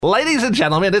Ladies and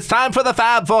gentlemen, it's time for the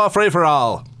Fab Four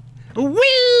Free-for-All.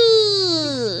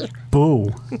 Whee!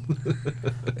 Boo.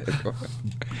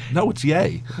 No, it's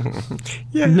yay.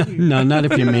 No, not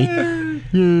if you're me.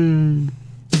 Yay.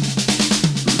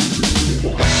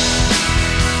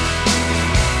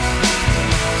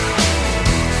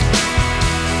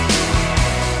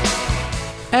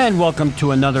 And welcome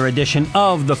to another edition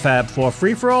of the Fab Four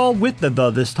Free-for-All with the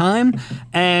this time.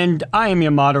 And I am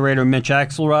your moderator, Mitch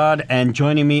Axelrod, and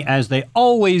joining me as they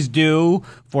always do,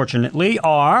 fortunately,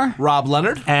 are... Rob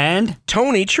Leonard. And...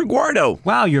 Tony Triguardo.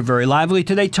 Wow, you're very lively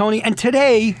today, Tony. And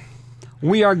today,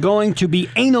 we are going to be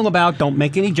anal about, don't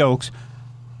make any jokes,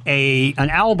 an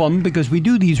album, because we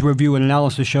do these review and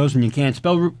analysis shows, and you can't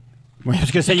spell... I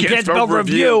was going to say, you can't spell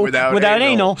review without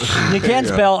anal. You can't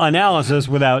spell analysis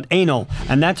without anal.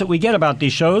 And that's what we get about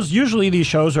these shows. Usually these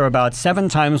shows are about 7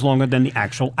 times longer than the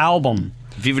actual album.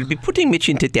 We will be putting Mitch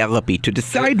into therapy to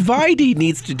decide why he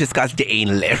needs to discuss the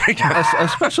anal every time.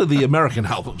 Especially the American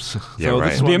albums. Yeah,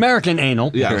 right. The American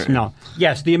anal. Yes. No.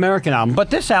 Yes, the American album.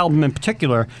 But this album in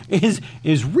particular is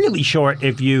really short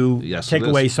if you take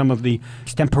away some of the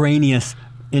extemporaneous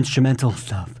instrumental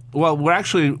stuff. Well, we're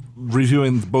actually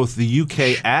reviewing both the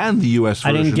UK and the US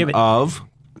version I didn't give it of...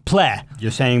 Play.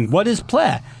 You're saying, what is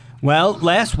play? Well,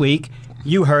 last week,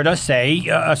 you heard us say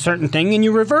a certain thing, and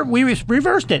we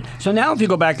reversed it. So now if you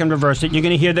go back and reverse it, you're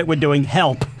going to hear that we're doing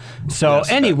help. So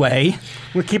anyway,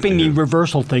 we're keeping the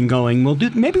reversal thing going.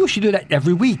 Maybe we should do that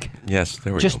every week. Yes,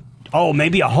 there we go. Oh,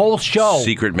 maybe a whole show.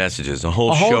 Secret messages. A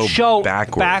whole show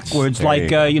backwards.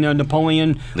 Like,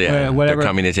 Napoleon, whatever. They're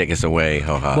coming to take us away.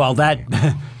 Ho-ha. Well, that...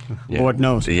 Lord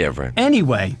knows. Yeah, right.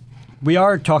 Anyway, we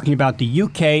are talking about the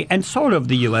UK and sort of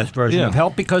the US version of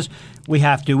Help because we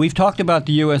have to. We've talked about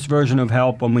the US version of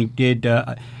Help when we did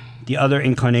the other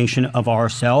incarnation of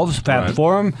ourselves, Fab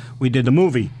Forum. We did the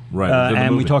movie. Right.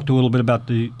 And we talked a little bit about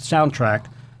the soundtrack.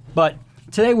 But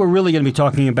today we're really going to be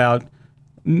talking about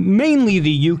mainly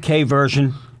the UK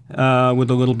version with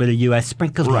a little bit of US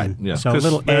sprinkled in. Yeah. So a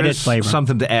little added flavor.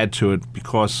 Something to add to it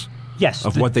because...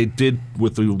 of what they did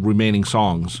with the remaining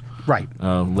songs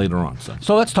later on.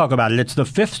 So let's talk about it. It's the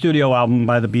 5th studio album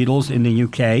by the Beatles in the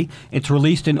UK. It's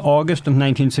released in August of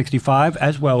 1965,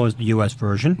 as well as the US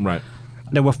version. Right.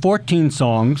 There were 14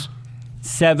 songs.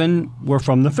 7 were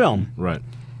from the film. Right.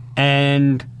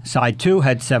 And side 2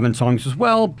 had 7 songs as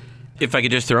well. If I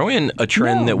could just throw in a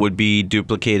trend that would be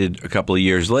duplicated a couple of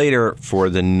years later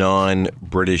for the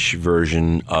non-British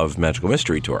version of Magical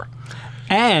Mystery Tour.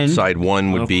 And side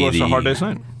 1 would be A Hard Day's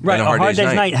Night. Right, A Hard Day's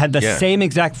Night had the same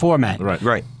exact format.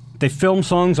 Right. They filmed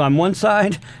songs on one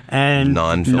side and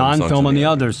non-film on the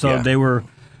other. So they were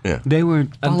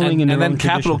following in their own And then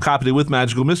Capitol copied it with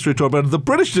Magical Mystery Tour, but the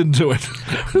British didn't do it.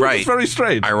 Right. It's very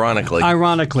strange. Ironically,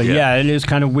 it is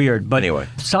kind of weird. But anyway,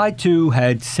 side 2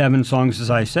 had 7 songs, as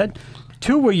I said.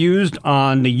 2 were used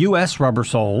on the U.S. Rubber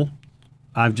Soul.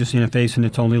 I've Just Seen a Face and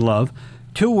It's Only Love.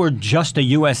 2 were just a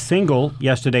U.S. single,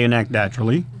 Yesterday and Act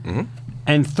Naturally. Mm-hmm.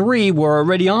 And 3 were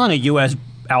already on a U.S.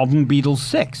 album, Beatles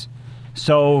 6.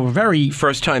 So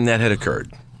first time that had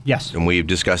occurred. Yes. And we've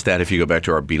discussed that if you go back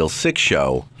to our Beatles 6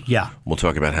 show. Yeah. We'll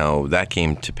talk about how that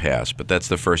came to pass. But that's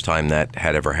the first time that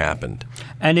had ever happened.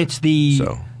 And it's the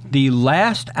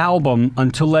last album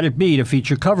until Let It Be to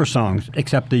feature cover songs,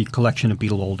 except the collection of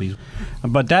Beatle oldies.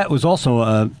 But that was also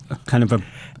a kind of a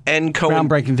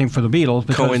groundbreaking thing for the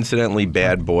Beatles. Coincidentally,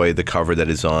 Bad Boy, the cover that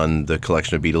is on the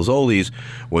collection of Beatles oldies,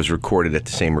 was recorded at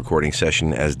the same recording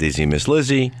session as Dizzy Miss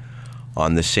Lizzy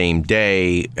on the same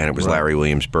day, and it was Larry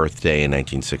Williams' birthday in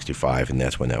 1965, and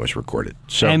that's when that was recorded.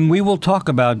 So, and we will talk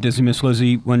about Dizzy Miss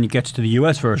Lizzy when it gets to the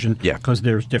U.S. version, because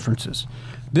there's differences.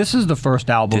 This is the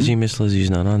first album. Dizzy Miss Lizzy's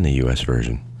not on the U.S.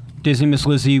 version. Dizzy Miss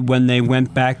Lizzy when they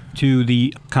went back to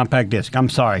the compact disc. I'm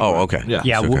sorry. Oh, okay.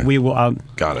 Yeah, okay. we will.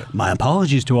 Got it. My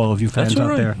apologies to all of you fans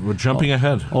out there. We're jumping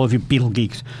ahead. All of you Beatle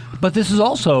geeks. But this is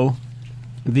also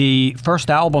the first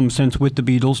album since With the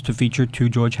Beatles to feature 2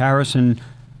 George Harrison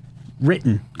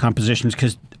written compositions,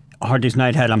 because A Hard Day's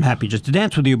Night had I'm Happy Just to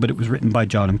Dance With You, but it was written by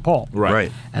John and Paul.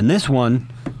 Right. And this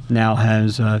one now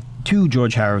has 2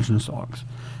 George Harrison songs.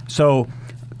 So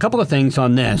a couple of things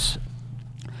on this.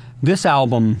 This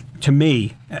album, to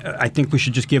me, I think we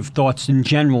should just give thoughts in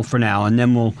general for now, and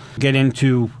then we'll get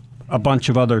into a bunch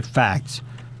of other facts.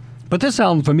 But this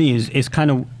album, for me, is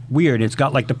kind of weird. It's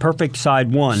got like the perfect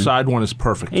side 1. Side 1 is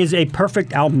perfect. Is a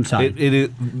perfect album side. It is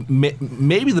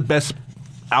maybe the best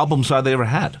album side they ever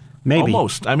had. Maybe.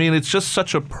 Almost. I mean, it's just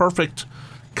such a perfect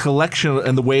collection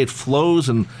and the way it flows,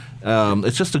 and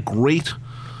it's just a great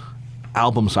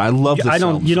albums. I love this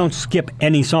album. You don't skip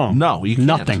any song. No, you can't.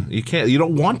 Nothing. You can't. You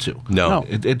don't want to. No.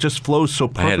 It just flows so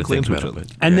perfectly into each other.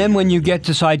 And then when you get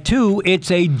to side 2,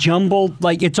 it's a jumbled,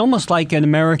 it's almost like an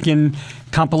American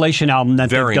compilation album that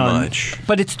they've done. Very much.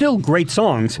 But it's still great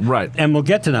songs. Right. And we'll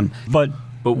get to them. But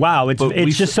wow,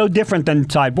 it's just so different than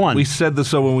side 1. We said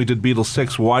this when we did Beatles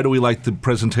 6. Why do we like the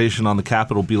presentation on the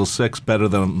Capitol Beatles 6 better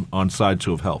than on side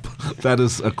 2 of Help? That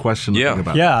is a question to think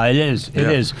about. Yeah, it is. It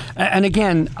is. And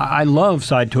again, I love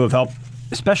side 2 of Help,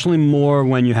 especially more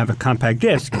when you have a compact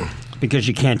disc because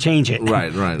you can't change it.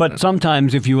 Right. But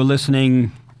sometimes if you were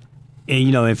listening,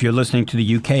 if you're listening to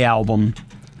the UK album,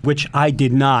 which I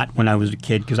did not when I was a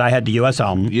kid because I had the U.S.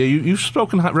 album. Yeah, you've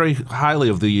spoken very highly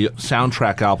of the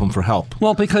soundtrack album for Help.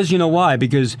 Well, because you know why?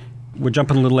 Because we're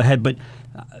jumping a little ahead, but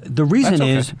the reason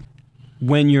is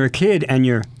when you're a kid and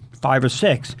you're 5 or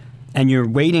 6 and you're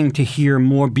waiting to hear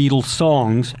more Beatles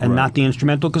songs and not the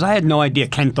instrumental, because I had no idea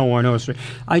Ken Thorne or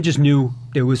I just knew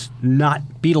there was not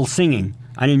Beatles singing.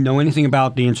 I didn't know anything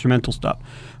about the instrumental stuff.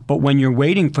 But when you're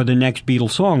waiting for the next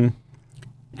Beatles song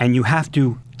and you have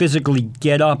to physically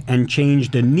get up and change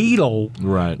the needle,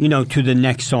 to the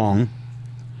next song.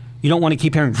 You don't want to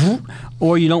keep hearing,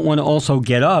 or you don't want to also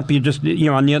get up. You just,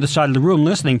 on the other side of the room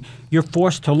listening. You're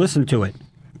forced to listen to it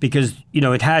because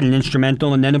it had an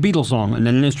instrumental and then a Beatles song, and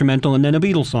then an instrumental and then a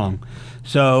Beatles song.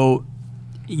 So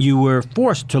you were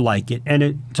forced to like it, and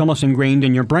it's almost ingrained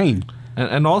in your brain.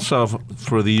 And also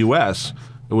for the U.S.,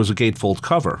 it was a gatefold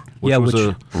cover, which was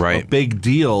a big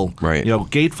deal. Right.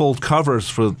 Gatefold covers,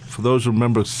 for those who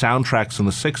remember soundtracks in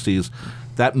the 60s,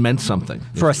 that meant something.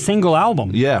 For a single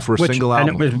album. Yeah, for a single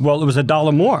album. And it was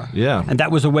 $1 more. Yeah. And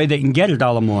that was a way they can get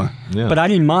 $1 more. Yeah. But I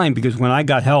didn't mind because when I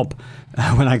got the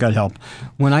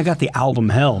album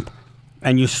Help,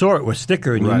 and you saw it with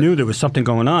sticker and you knew there was something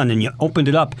going on and you opened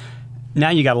it up, now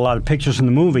you got a lot of pictures from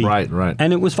the movie. Right.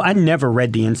 And it was, I never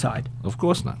read the inside. Of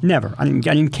course not. Never. I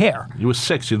didn't care. You were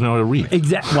 6. You didn't know how to read.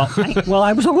 Exactly. Well,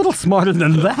 I was a little smarter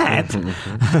than that.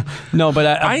 No, but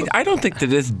I don't think to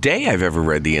this day I've ever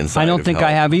read the inside. I don't think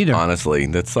I have either. Honestly,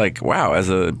 that's like, wow.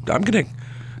 I'm going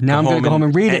to go home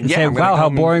and read it and say, wow, how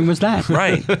boring was that?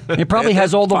 Right. It probably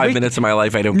has all the 5 minutes of my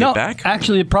life I don't get back.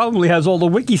 Actually, it probably has all the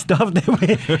wiki stuff.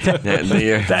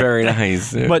 Very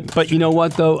nice. But you know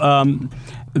what, though?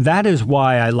 That is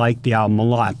why I like the album a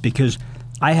lot, because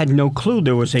I had no clue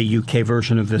there was a UK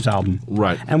version of this album.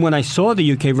 Right. And when I saw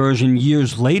the UK version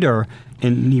years later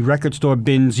in the record store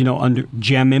bins, under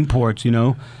Gem Imports,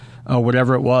 or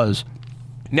whatever it was.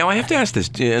 Now, I have to ask this,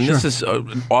 and this is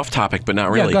off topic, but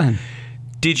not really. Yeah, go ahead.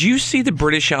 Did you see the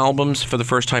British albums for the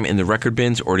first time in the record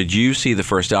bins, or did you see the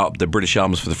British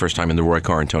albums for the first time in the Roy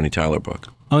Carr and Tony Tyler book?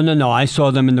 Oh, no, I saw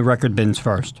them in the record bins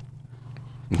first.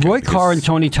 Okay, Roy Carr and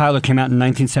Tony Tyler came out in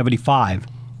 1975.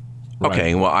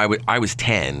 Okay, well, I was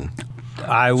 10.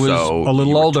 I was a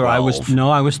little older. 12.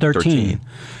 I was 13.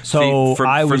 So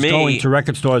I was going to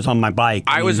record stores on my bike.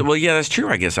 That's true,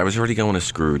 I guess. I was already going to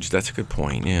Scrooge. That's a good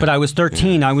point, yeah. But I was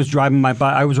 13. Yeah. I was riding my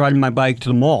bike to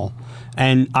the mall.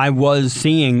 And I was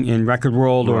seeing in Record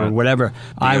World or whatever,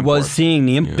 was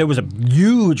seeing there was a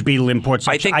huge Beatle import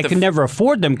section. I could never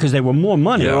afford them because they were more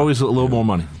money. They were always a little more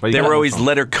money. They were always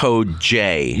letter code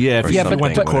J. Yeah, if you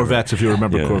went to Corvettes, if you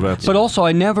remember Corvettes. But also,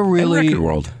 I never really... And Record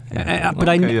World.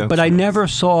 I never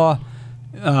saw...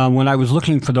 when I was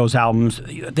looking for those albums,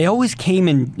 they always came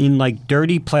in like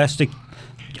dirty plastic...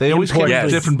 They always came in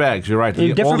different bags. You're right.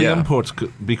 All the imports,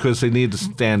 because they need to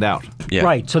stand out. Yeah.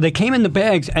 Right. So they came in the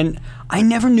bags, and I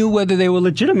never knew whether they were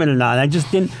legitimate or not. I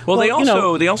just didn't. Well, they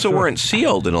also weren't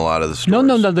sealed in a lot of the stores.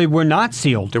 No, they were not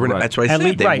sealed. That's what I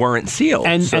said. They weren't sealed.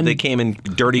 And they came in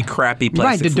dirty, crappy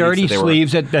plastic sleeves. Right, the dirty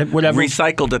sleeves that whatever.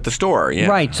 Recycled at the store, yeah.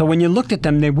 Right, so when you looked at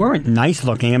them, they weren't nice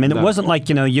looking. I mean, it wasn't like,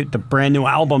 the brand new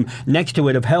album next to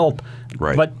it of Help.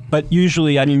 Right. But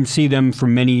usually I didn't see them for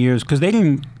many years because they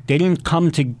didn't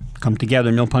come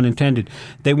together, no pun intended.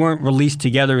 They weren't released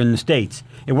together in the States.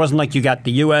 It wasn't like you got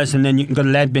the U.S. and then you can go to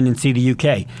Leadbin and see the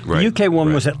UK. Right. The UK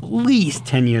one was at least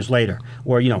 10 years later,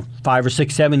 or 5 or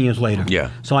 6, 7 years later.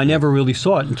 Yeah. So I never really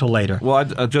saw it until later. Well,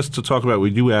 just to talk about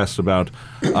what you asked about,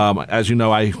 as you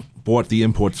know, I bought the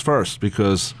imports first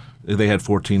because they had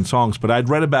 14 songs, but I'd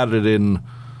read about it in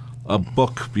a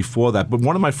book before that. But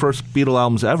one of my first Beatle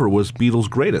albums ever was Beatles'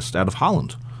 Greatest out of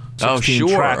Holland. 16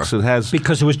 tracks. It has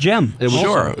because it was Gem. It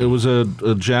was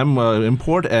a Gem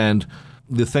import, and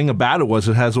the thing about it was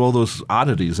it has all those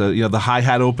oddities. The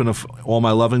hi-hat open of All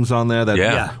My Loving's on there.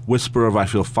 That whisper of I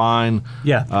Feel Fine.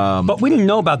 Yeah, but we didn't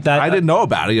know about that. I didn't know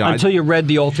about it until you read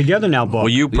the All Together Now book. Well,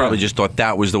 you probably just thought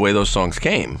that was the way those songs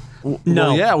came. No.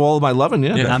 Well, yeah, well, my lovin',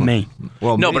 yeah. Yeah. Not definitely. me.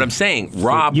 Well, No, me. but I'm saying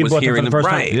Rob You was bought them for hearing the them first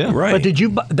time? right. Yeah. Right. But did you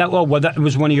buy that? Well, that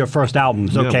was one of your first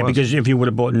albums, Yeah, it okay? was. Because if you would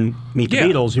have bought Meet the Yeah.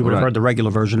 Beatles, you would have Right. heard the regular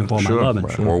version of All Sure, My Lovin'.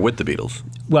 right. Or with the Beatles.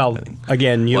 Well,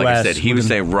 again, you Like I asked. said, he was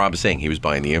saying, Rob was saying he was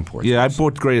buying the imports. Yeah, I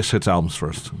bought greatest hits albums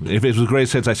first. If it was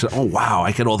greatest hits, I said, "Oh wow,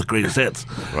 I get all the greatest hits."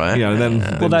 Right. Yeah, and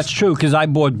then Well, that's true because I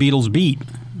bought Beatles Beat,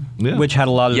 Yeah. which had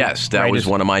a lot of. Yes, that was greatest-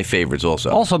 one of my favorites also.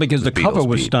 Also because the Beatles cover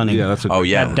was Beat. stunning. Yeah, that's a Oh, great-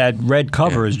 yeah. That red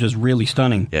cover is just really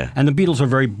stunning. Yeah. And the Beatles are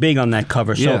very big on that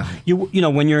cover. So Yeah. you know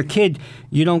when you're a kid,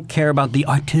 you don't care about the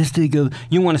artistic.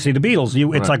 You want to see the Beatles.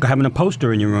 It's Right. like having a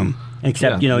poster in your room.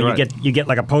 Except Yeah, you you're right. you get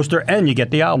like a poster and you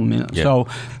get the album. You know? Yeah.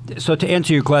 So to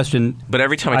answer your question, But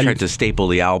every time I tried to staple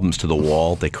the albums to the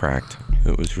wall, they cracked.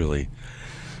 It was really.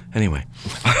 Anyway.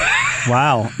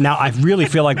 wow. Now I really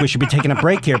feel like we should be taking a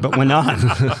break here, but we're not.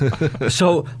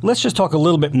 So let's just talk a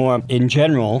little bit more in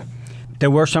general. There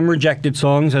were some rejected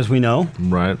songs, as we know.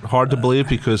 Right. Hard to believe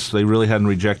because they really hadn't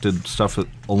rejected stuff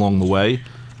along the way.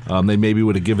 They maybe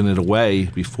would have given it away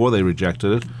before they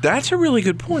rejected it. That's a really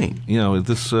good point. You know,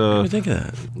 this I think of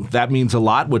that. that means a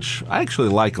lot, which I actually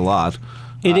like a lot.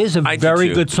 It is a I do very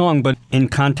too. good song, but in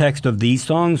context of these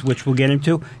songs, which we'll get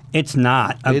into, it's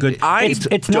not a good.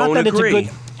 It's not don't that agree. it's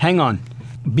a good. Hang on,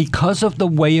 because of the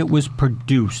way it was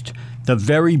produced, the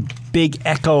very big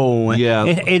echo. Yeah.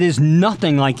 it is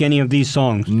nothing like any of these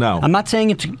songs. No. I'm not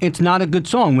saying it's not a good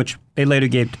song, which they later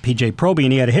gave to PJ Proby,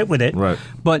 and he had a hit with it. Right.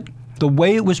 But the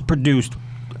way it was produced.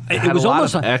 It had was a lot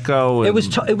almost of like, echo It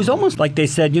was and- it was almost like they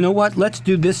said, you know what? Let's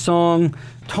do this song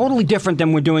totally different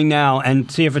than we're doing now, and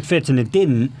see if it fits. And it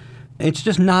didn't. It's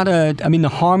just not a. I mean, the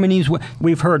harmonies.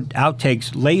 We've heard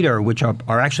outtakes later, which are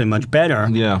actually much better.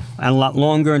 Yeah. And a lot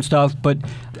longer and stuff. But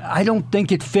I don't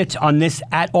think it fits on this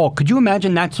at all. Could you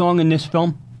imagine that song in this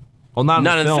film? Well, not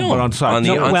Not in the film, but on side. On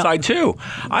the No, on well- side too.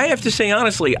 I have to say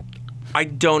honestly, I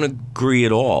don't agree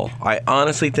at all. I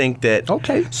honestly think that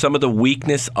Okay. some of the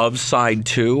weakness of side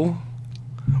 2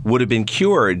 would have been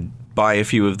cured by a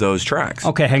few of those tracks.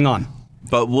 Okay, hang on.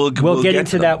 But we'll We'll get to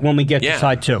into them. that when we get Yeah. to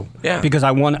side 2. Yeah. Because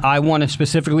I want to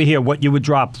specifically hear what you would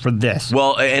drop for this.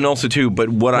 Well, and also too, but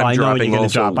what Well, I I'm know what dropping you're gonna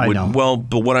also drop, I would know. well,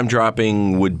 but what I'm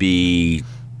dropping would be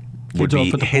Kids Off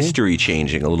at the Pool? history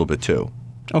changing a little bit too.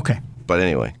 Okay. But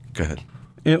anyway, go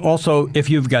ahead. Also, if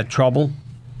you've got trouble,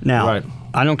 now, Right.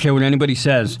 I don't care what anybody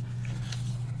says.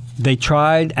 They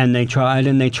tried and they tried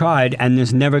and they tried, and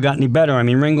this never got any better. I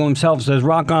mean, Ringo himself says,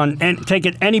 "Rock on and take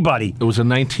it, anybody." It was a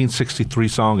 1963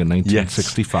 song in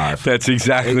 1965. That's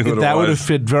exactly what it that would was. have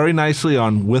fit very nicely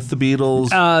on With the Beatles,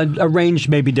 Arranged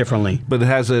maybe differently, but it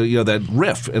has that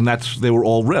riff, and they were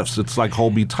all riffs. It's like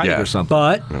Hold Me Tight Yeah. or something.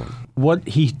 but what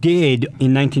he did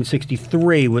in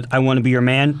 1963 with "I Want to Be Your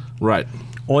Man," Right.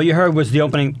 all you heard was the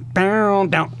opening. Bow,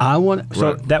 down. I want.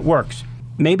 So Right. that works.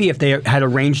 Maybe if they had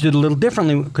arranged it a little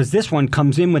differently, because this one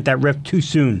comes in with that riff too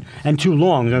soon and too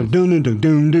long. Dun, dun, dun,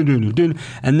 dun, dun, dun, dun.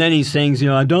 And then he sings,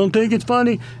 I don't think it's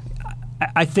funny.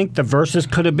 I think the verses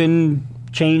could have been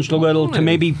changed a little to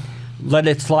maybe let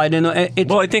it slide in.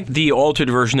 Well, I think the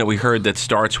altered version that we heard that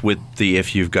starts with the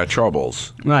 "If You've Got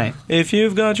Troubles." right. If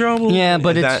you've got trouble, Yeah,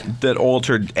 but that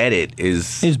altered edit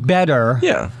is Better.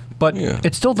 yeah. But Yeah.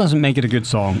 it still doesn't make it a good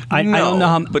song. I don't know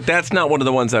how. But that's not one of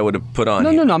the ones I would have put on. No,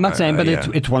 here. I'm not saying, but yeah.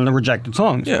 it's one of the rejected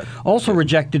songs. Yeah. Also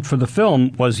rejected for the film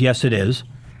was Yes It Is.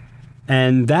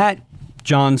 And that,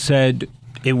 John said,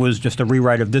 it was just a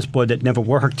rewrite of This Boy that never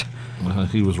worked.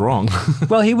 He was wrong.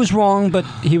 Well, he was wrong, but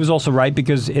he was also right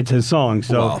because it's his song,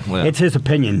 so Well, yeah. it's his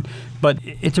opinion. But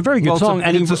it's a very good Well, song.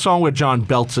 it's a song where John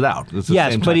belts it out. It's the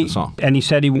yes, same but type of song. and he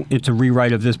said it's a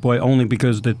rewrite of This Boy only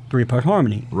because of the 3-part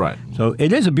harmony. Right. So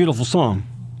it is a beautiful song.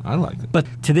 I like it. But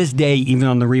to this day, even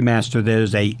on the remaster,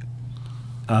 there's a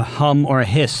hum or a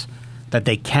hiss that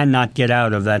they cannot get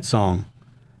out of that song.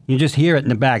 You just hear it in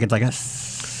the back. It's like a...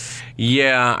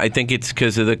 Yeah, I think it's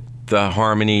because of the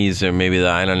harmonies, or maybe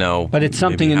I don't know. But it's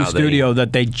something maybe in the how they- studio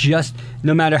that they just,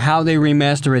 no matter how they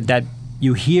remaster it, that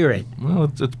you hear it.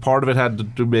 Well, it's part of it had to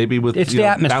do maybe with It's the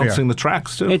atmosphere. bouncing the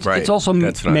tracks too. It's Right. also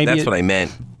that's what maybe what I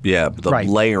meant. Yeah, the Right.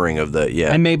 layering of the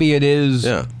and maybe it is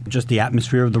Yeah. just the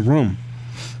atmosphere of the room,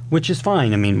 which is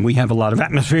fine. I mean, we have a lot of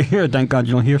atmosphere here. Thank God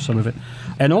you don't hear some of it.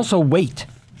 And also, Wait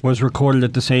was recorded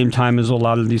at the same time as a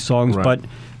lot of these songs, Right. but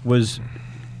was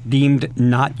deemed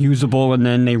not usable, and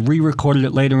then they re-recorded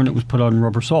it later, and it was put on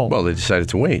Rubber Soul. Well, they decided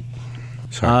to wait.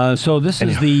 Sorry. So this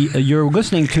is you're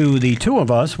listening to the two of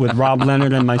us with Rob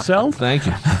Leonard and myself. Thank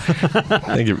you.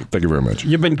 Thank you very much.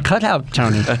 You've been cut out,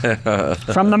 Tony.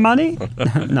 From the money?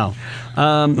 No.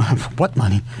 What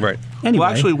money? Right. Anyway, Well,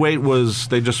 actually,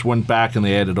 they just went back and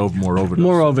they added more overdubs.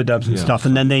 more overdubs and Yeah. stuff,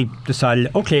 and then they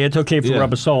decided, okay, it's okay for Yeah.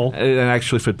 Rubber Soul. It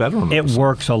actually fit better on It those.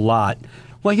 works a lot.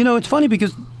 Well, it's funny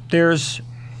because there's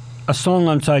a song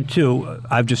on side 2,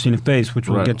 I've Just Seen a Face, which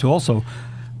we'll Right. get to also.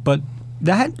 But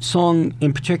that song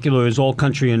in particular is all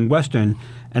country and western,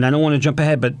 and I don't want to jump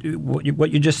ahead, but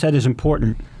what you just said is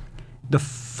important. The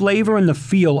flavor and the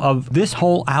feel of this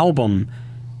whole album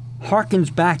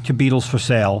harkens back to Beatles for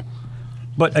Sale.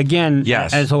 But again,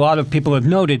 Yes. as a lot of people have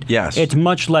noted, Yes. it's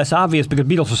much less obvious because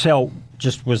Beatles for Sale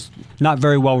just was not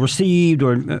very well received,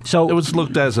 or so It was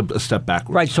looked as a step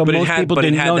backwards. right. So But most it had, people but it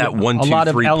didn't had know that 1, a 2, lot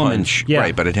 3 of elements. punch. Yeah,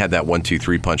 Right, but it had that 1, 2,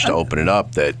 3 punch to open it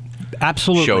up that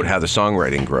absolutely showed how the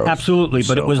songwriting grows. Absolutely,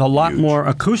 but So it was a lot huge. more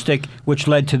acoustic, which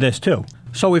led to this too.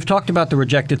 So we've talked about the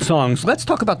rejected songs. Let's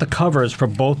talk about the covers for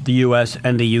both the U.S.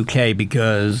 and the U.K.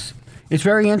 because it's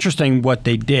very interesting what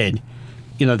they did.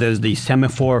 There's the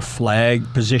semaphore flag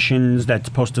positions that's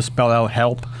supposed to spell out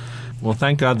help. Well,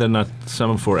 thank God they're not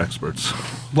semaphore experts.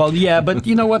 Well, yeah, but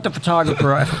you know what? The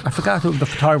photographer, I forgot who the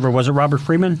photographer was. It Robert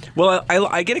Freeman? Well,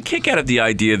 I get a kick out of the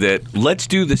idea that let's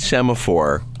do the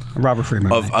semaphore Robert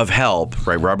Freeman. right. of Help,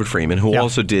 right? Robert Freeman, who Yeah.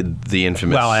 also did the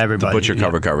infamous Well, everybody, the Butcher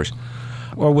yeah. covers.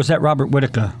 Or was that Robert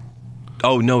Whittaker?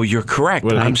 Oh no, you're correct.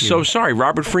 Well, I'm thank so you. sorry.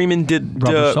 Robert Freeman did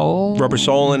Rubber Soul? Rubber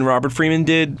Soul, and Robert Freeman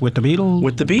did With the Beatles?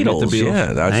 with the Beatles. With the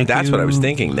Beatles. Yeah, Thank that's what I was you.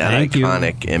 thinking. That Thank you.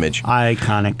 iconic image.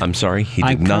 Iconic. I'm sorry, he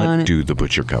did not Iconic. do the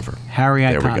Butcher cover. Harry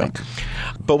There we go. Iconic.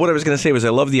 But what I was going to say was I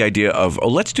love the idea of,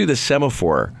 let's do the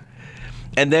semaphore.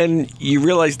 And then you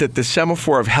realize that the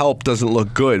semaphore of Help doesn't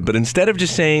look good. But instead of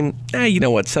just saying, you know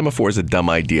what, semaphore is a dumb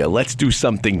idea, let's do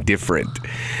something different.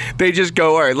 They just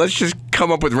go, all right, let's just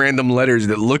come up with random letters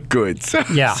that look good. So,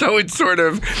 Yeah. so it's sort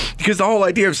of, because the whole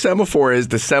idea of semaphore is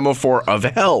the semaphore of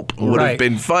Help would Right. have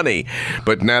been funny.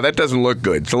 But now that doesn't look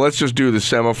good. So let's just do the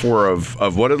semaphore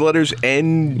of what are the letters?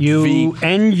 N-V.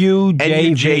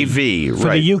 NUJV for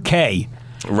right. the UK.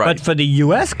 Right. But for the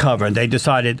U.S. cover, they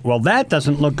decided, well, that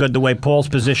doesn't look good the way Paul's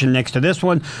positioned next to this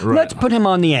one. Let's put him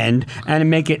on the end and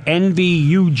make it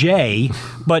NVUJ.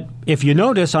 But if you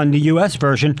notice on the U.S.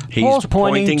 version, He's Paul's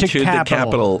pointing to the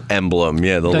capital emblem.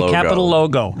 Yeah, the logo. capital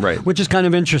logo. Right. Which is kind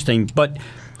of interesting. But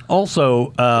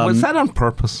also... Was that on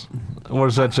purpose? Or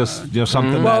is that just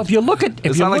something well, that... if you look at... If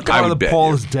It's you not look like at, one I of the bet Paul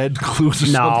you. is dead clues or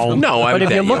No. something. No, I But if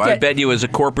bet you you. look I at- bet you as a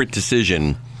corporate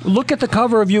decision. look at the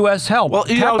cover of U.S. Help. Well,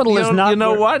 capital is not... You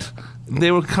know where- what?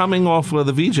 They were coming off of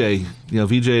the VJ,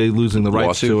 VJ losing the rights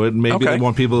Lawsuit? to it. Maybe Okay. they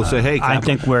want people to say, "Hey, I Cap-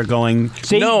 think we're going...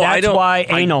 See, No, that's I don't. why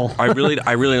anal. I really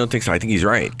don't think so. I think he's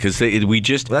right because we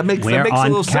just that makes We're a on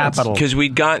little Capitol. sense." because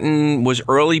we'd gotten was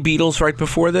early Beatles right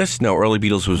before this. No, early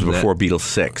Beatles was before Beatles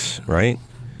 6, right?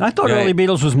 I thought Yeah. early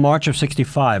Beatles was March of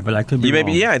 '65, but I could be You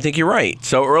maybe wrong. yeah, I think you're right.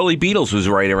 So early Beatles was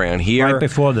right around here, Right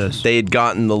before this. They had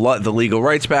gotten the legal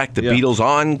rights back. The Yeah. Beatles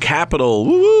on Capitol.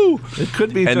 Woo! It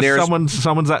could be And just there's-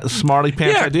 someone's smarty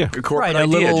pants Yeah, idea. a corporate Right, a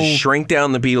idea. little- Just shrink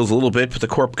down the Beatles a little bit, put the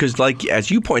corp because, like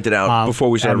as you pointed out before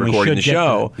we started and we recording the should get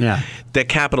show, to it, yeah. that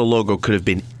Capitol logo could have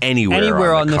been anywhere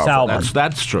Anywhere on on the this cover. album.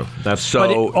 That's true. That's So- But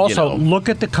it, also, you know. look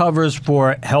at the covers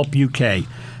for Help UK.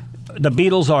 The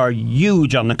Beatles are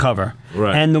huge on the cover,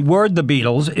 Right. and the word "the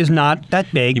Beatles" is not that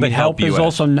big. You but mean Help is US?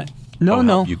 also no, Oh,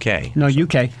 no Help UK. no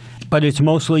UK. But it's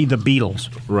mostly the Beatles.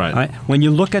 Right. When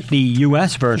you look at the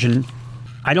US version,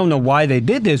 I don't know why they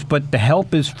did this, but the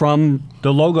Help is from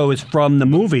the logo is from the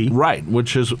movie. right,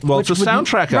 which is it's a would-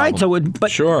 soundtrack right? album. So, but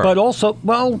Sure. but also,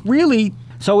 well, really,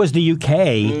 so is the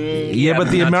UK. yeah, but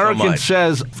the not so American much.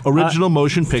 says original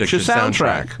motion picture Picture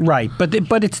soundtrack. soundtrack. Right,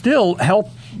 but it's still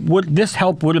this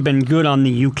help would have been good on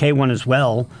the UK one as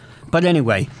well. But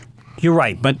anyway, you're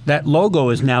right. But that logo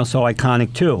is now so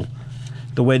iconic too,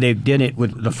 the way they did it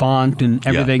with the font and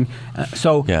everything.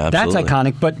 So Yeah, that's absolutely.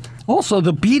 iconic. But also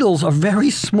the Beatles are very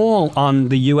small on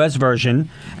the US version,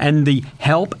 and the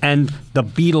Help and the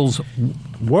Beatles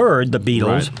word, the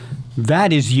Beatles. Right.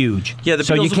 That is huge. Yeah, the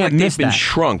so Beatles you look can't like miss they've been that.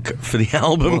 shrunk for the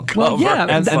album cover. well,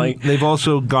 yeah, It's And like- they've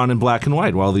also gone in black and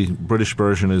white, while the British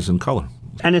version is in color.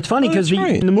 And it's funny because that's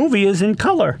right. the movie is in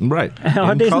color. Right.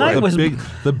 Hard In Day's color. Night was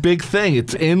the big thing.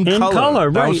 It's in color.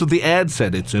 color, That right. was what the ad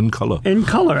said. It's in color. in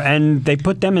color, and they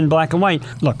put them in black and white.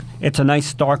 Look, it's a nice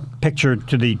stark picture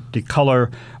to the color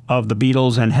of the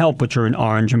Beatles and Help, which are in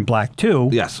orange and black too.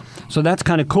 Yes. So that's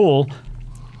kind of cool.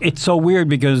 It's so weird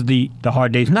because the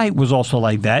Hard Day's Night was also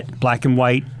like that, black and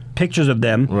white pictures of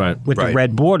them Right. with Right. the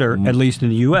red border, at least in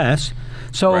the U.S.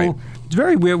 So Right. It's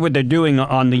very weird what they're doing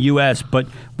on the U.S., but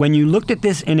when you looked at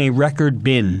this in a record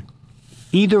bin,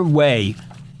 either way,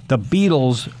 the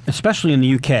Beatles, especially in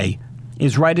the UK,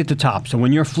 is right at the top. So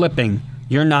when you're flipping,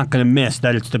 you're not going to miss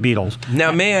that it's the Beatles.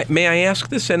 Now, may I ask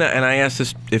this, and I ask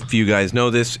this if you guys know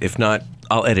this. If not,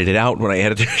 I'll edit it out when I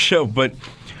edit the show. But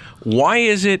why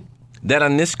is it that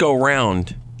on this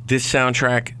go-round, this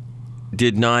soundtrack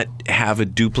did not have a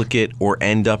duplicate or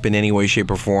end up in any way,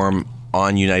 shape, or form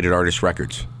on United Artists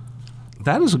Records?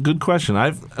 That is a good question.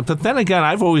 But then again,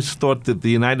 I've always thought that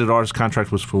the United Artists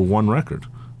contract was for one record.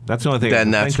 That's the only thing I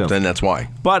can think of. Then that's why.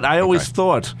 But I always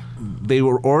thought they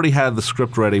already had the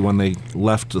script ready when they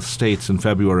left the States in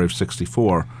February of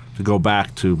 '64 to go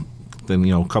back to then,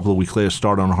 a couple of weeks later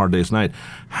start on A Hard Day's Night.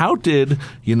 How did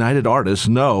United Artists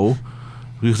know,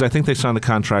 because I think they signed the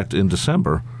contract in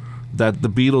December, that the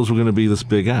Beatles were going to be this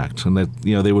big act and that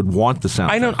they would want the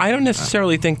soundtrack? I don't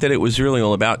necessarily think that it was really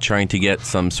all about trying to get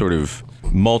some sort of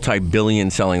multi-billion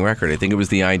selling record. I think it was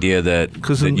the idea that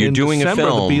you're doing December, a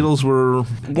film. The Beatles were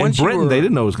in Britain. They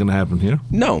didn't know it was going to happen here.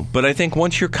 No, but I think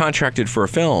once you're contracted for a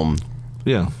film,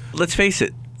 let's face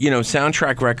it,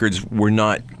 soundtrack records were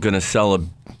not going to sell 1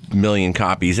 million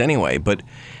copies anyway, but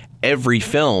every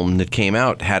film that came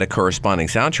out had a corresponding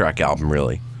soundtrack album,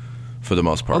 really, for the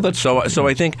most part. So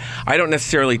I don't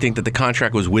necessarily think that the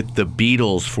contract was with the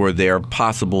Beatles for their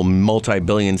possible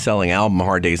multi-billion selling album, A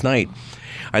Hard Day's Night.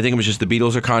 I think it was just the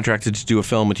Beatles are contracted to do a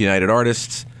film with United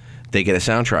Artists. They get a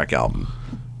soundtrack album,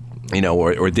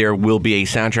 or there will be a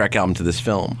soundtrack album to this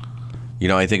film.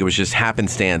 I think it was just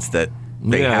happenstance that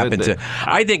they happened to.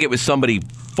 I think it was somebody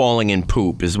falling in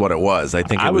poop is what it was. I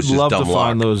think it was just dumb luck. I would love to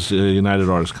find those United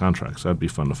Artists contracts. That'd be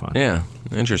fun to find. Yeah,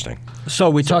 interesting. So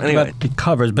we talked about the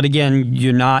covers, but again,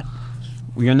 you're not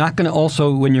going to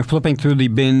also, when you're flipping through the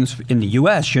bins in the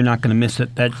U.S., you're not going to miss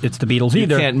it that it's the Beatles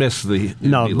either. You can't miss the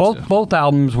Beatles. Both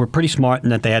albums were pretty smart in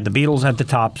that they had the Beatles at the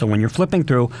top, so when you're flipping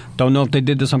through, don't know if they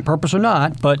did this on purpose or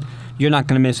not, but you're not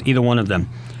going to miss either one of them.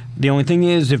 The only thing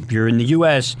is, if you're in the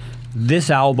U.S., this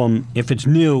album, if it's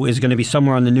new, is going to be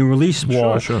somewhere on the new release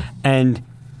wall, sure. And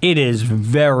it is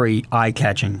very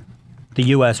eye-catching. The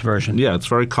U.S. version. Yeah, it's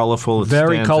very colorful.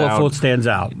 It stands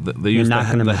out. They use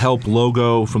the Help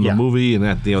logo from the movie, and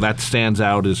that stands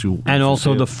out as you. And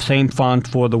also the same font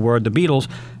for the word "The Beatles."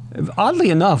 Oddly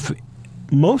enough,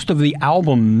 most of the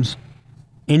albums,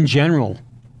 in general,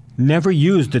 never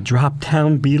used the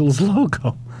drop-down Beatles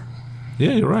logo.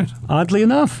 Yeah, you're right. Oddly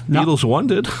enough, Beatles 1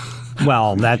 did.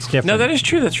 Well, that's different. No, that is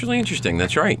true. That's really interesting.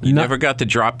 That's right. You never got the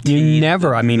drop T. You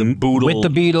never. I mean, with the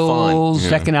Beatles,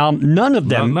 second album, none of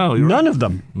them. None of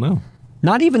them. No.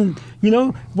 Not even,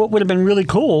 what would have been really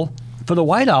cool for the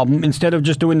White Album, instead of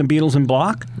just doing the Beatles in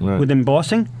block with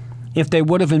embossing, if they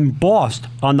would have embossed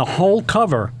on the whole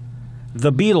cover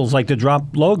the Beatles, like the drop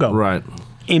logo. Right.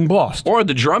 Embossed. Or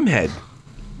the drum head.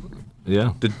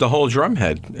 Yeah, the whole drum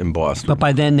head embossed. But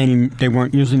by then they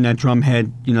weren't using that drum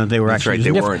head. They were That's actually right.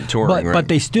 They weren't touring. But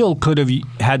they still could have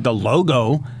had the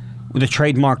logo, the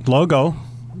trademarked logo.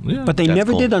 Yeah, but they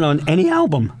never did that on any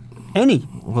album. Any.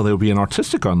 Well, there would be an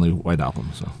artistic on the White Album.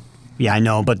 So. Yeah, I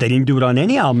know, but they didn't do it on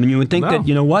any album. And you would think that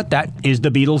that is the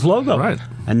Beatles logo, right?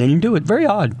 And they didn't do it. Very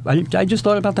odd. I just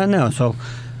thought about that now. So,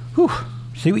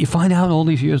 see what you find out all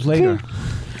these years later.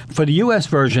 For the U.S.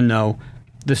 version, though.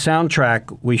 The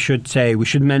soundtrack, we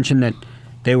should mention that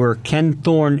they were Ken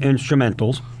Thorne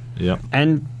instrumentals. Yeah.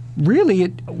 And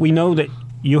really, we know that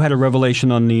you had a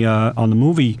revelation on the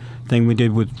movie thing we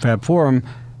did with Fab Forum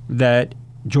that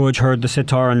George heard the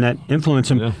sitar and that influenced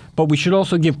him. Yeah. But we should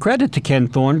also give credit to Ken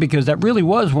Thorne because that really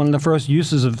was one of the first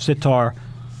uses of sitar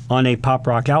on a pop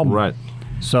rock album. Right.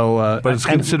 So, but it's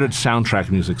considered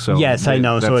soundtrack music. So yes, I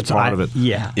know. So it's part of it.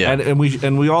 Yeah. And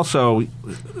we also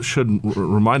should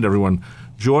remind everyone.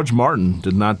 George Martin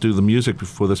did not do the music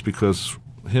before this because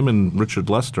him and Richard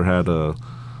Lester had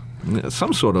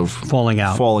some sort of falling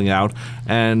out,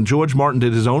 and George Martin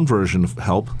did his own version of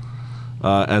Help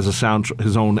as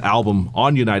his own album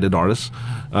on United Artists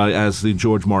as the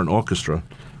George Martin Orchestra.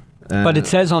 But it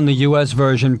says on the U.S.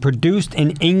 version, produced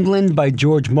in England by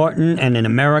George Martin and in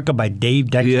America by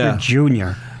Dave Dexter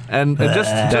Jr. And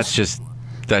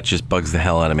that just bugs the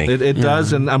hell out of me. It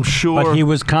does, and I'm sure. But he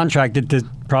was contracted to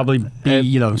probably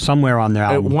be, somewhere on their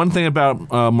album. One thing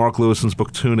about Mark Lewison's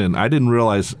book Tune In, I didn't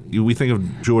realize. We think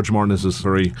of George Martin as this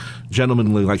very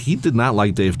gentlemanly. Like he did not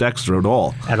like Dave Dexter at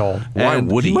all. Why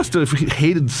would he? He must have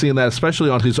hated seeing that, especially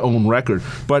on his own record.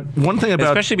 But one thing about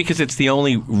especially because it's the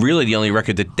only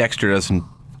record that Dexter doesn't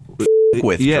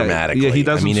with dramatically. Yeah, he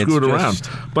doesn't screw it around. just-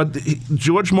 But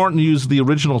George Martin used the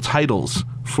original titles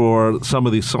for some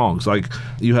of these songs. Like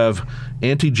you have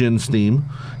Anti-Gin's theme.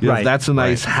 You have Right. That's a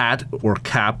Nice Hat or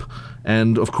Cap.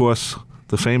 And, of course,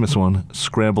 the famous one,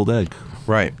 Scrambled Egg.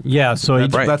 Right. Yeah, so he,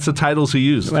 Right. That's the titles he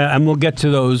used. and we'll get to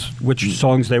those, which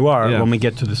songs they were, Yeah. when we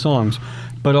get to the songs.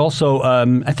 But also,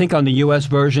 I think on the U.S.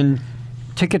 version,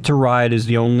 Ticket to Ride is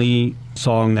the only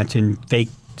song that's in fake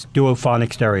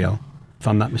duophonic stereo, if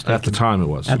I'm not mistaken. At the time it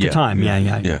was. At the Yeah. time, yeah.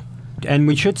 Yeah. And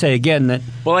we should say again that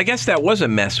Well, I guess that was a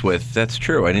mess with. That's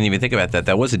true. I didn't even think about that.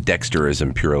 That was a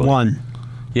Dexterism purely. one,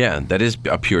 Yeah, that is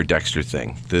a pure Dexter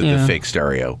thing. The Yeah. fake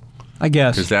stereo, I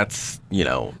guess. because that's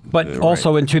But right.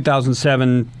 also in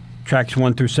 2007, tracks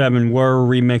 1 through 7 were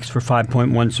remixed for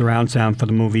 5.1 surround sound for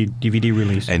the movie DVD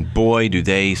release. And boy, do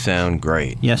they sound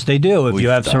great. Yes, they do. If We you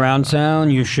have thought- surround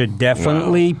sound, you should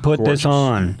definitely Wow, put this gorgeous.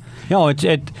 on.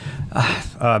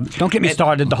 Don't get me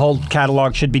started. The whole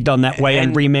catalog should be done that way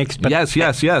and remixed. But Yes.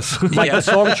 like the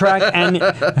song track and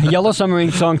Yellow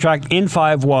Submarine song track in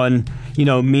 5/1,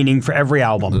 meaning for every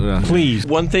album. Yeah. Please.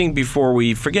 One thing before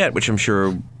we forget, which I'm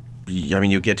sure,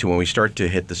 you'll get to when we start to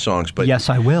hit the songs. But Yes,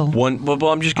 I will. Well,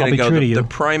 I'm just I'll going to be go. true to you. The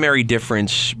primary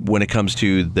difference when it comes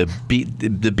to the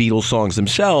Beatles songs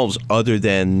themselves, other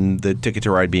than the Ticket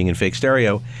to Ride being in fake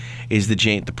stereo, is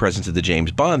the presence of the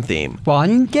James Bond theme. Well, I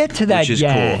didn't get to that Which is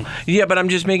yet. cool. Yeah, but I'm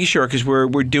just making sure because we're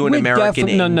doing We're American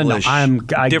defi- no, English. I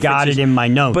got differences. it in my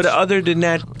notes. But other than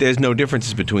that, there's no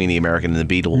differences between the American and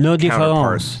the Beatles No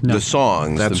counterparts. difference, no. The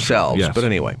songs That's themselves. true, yes. But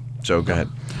anyway, so go ahead.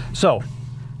 So,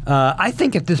 I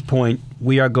think at this point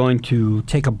we are going to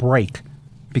take a break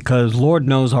because Lord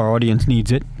knows our audience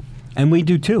needs it, and we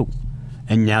do too.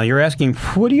 And now you're asking,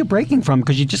 what are you breaking from?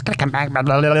 Because you just got to come back. Blah,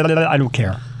 blah, blah, blah, blah. I don't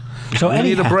care. So We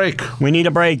need a anyhow- break. We need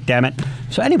a break, damn it.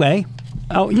 So anyway,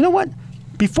 you know what?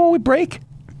 Before we break,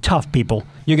 tough people,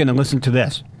 you're going to listen to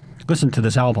this. Listen to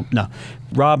this album. No,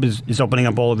 Rob is opening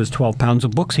up all of his 12 pounds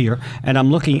of books here, and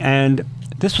I'm looking, and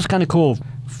this was kind of cool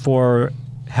for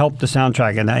help the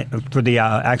soundtrack and for the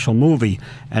actual movie,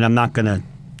 and I'm not going to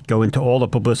go into all the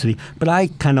publicity, but I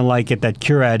kind of like it that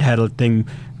Curad had a thing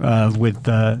with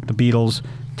the Beatles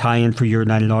tie-in for your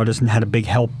United Artists and had a big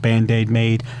help Band-Aid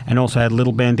made and also had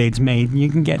little Band-Aids made. You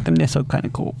can get them. They're so kind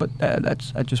of cool, but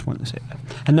I just wanted to say that.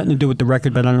 Had nothing to do with the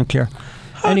record, but I don't care.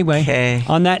 Anyway, Okay.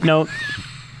 on that note,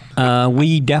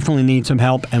 we definitely need some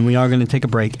help, and we are going to take a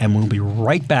break, and we'll be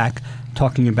right back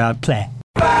talking about play.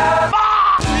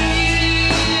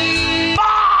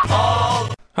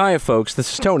 Hi, folks.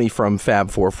 This is Tony from Fab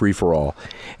 4 Free For All.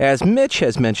 As Mitch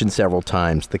has mentioned several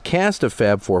times, the cast of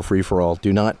Fab 4 Free For All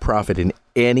do not profit in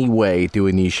any way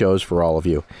doing these shows for all of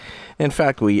you. In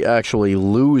fact, we actually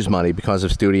lose money because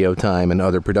of studio time and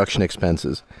other production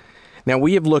expenses. Now,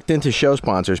 we have looked into show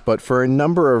sponsors, but for a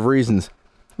number of reasons,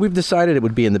 we've decided it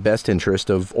would be in the best interest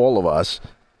of all of us,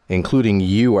 including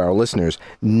you, our listeners,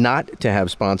 not to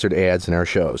have sponsored ads in our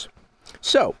shows.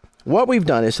 So, what we've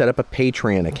done is set up a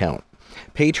Patreon account.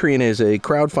 Patreon is a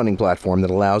crowdfunding platform that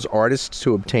allows artists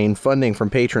to obtain funding from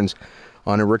patrons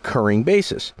on a recurring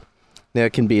basis. Now,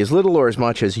 it can be as little or as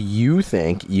much as you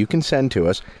think you can send to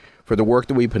us for the work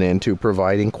that we put into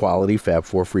providing quality Fab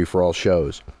 4 Free-for-All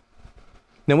shows.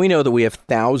 Now, we know that we have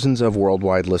thousands of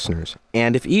worldwide listeners,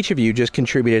 and if each of you just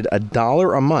contributed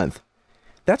 $1 a month,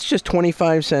 that's just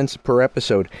 25 cents per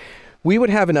episode. We would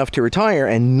have enough to retire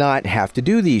and not have to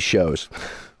do these shows.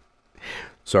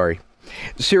 Sorry.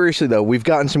 Seriously, though, we've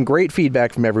gotten some great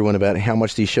feedback from everyone about how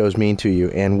much these shows mean to you,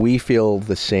 and we feel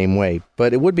the same way.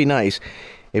 But it would be nice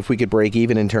if we could break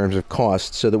even in terms of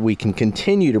costs so that we can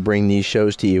continue to bring these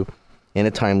shows to you in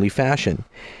a timely fashion.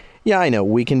 Yeah, I know,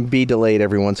 we can be delayed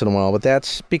every once in a while, but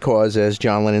that's because, as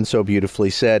John Lennon so beautifully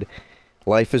said,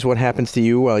 life is what happens to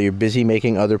you while you're busy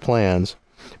making other plans.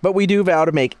 But we do vow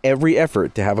to make every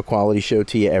effort to have a quality show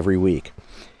to you every week.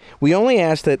 We only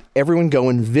ask that everyone go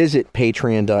and visit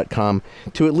patreon.com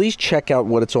to at least check out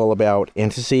what it's all about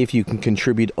and to see if you can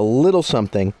contribute a little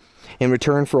something in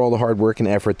return for all the hard work and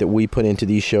effort that we put into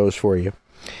these shows for you.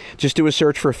 Just do a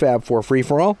search for Fab 4 Free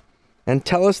For All and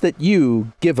tell us that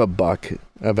you give a buck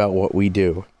about what we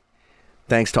do.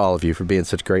 Thanks to all of you for being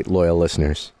such great loyal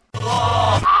listeners.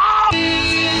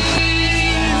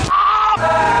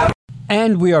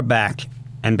 And we are back,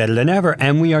 and better than ever,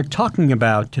 and we are talking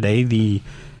about today the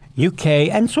UK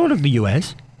and sort of the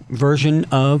US version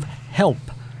of Help,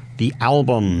 the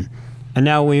album. And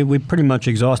now we pretty much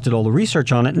exhausted all the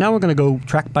research on it. Now we're going to go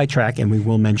track by track, and we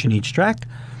will mention each track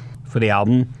for the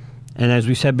album. And as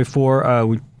we said before,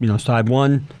 side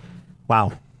one,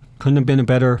 wow, couldn't have been a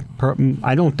better.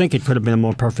 I don't think it could have been a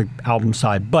more perfect album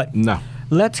side, but No.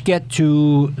 let's get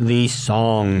to the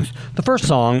songs. The first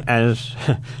song, as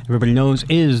everybody knows,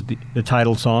 is the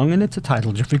title song, and it's a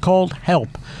title jiffy called Help.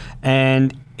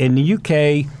 And in the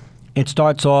UK, it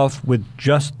starts off with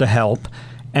just the help,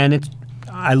 and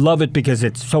I love it because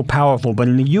it's so powerful. But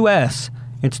in the US,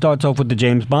 it starts off with the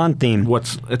James Bond theme.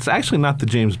 It's actually not the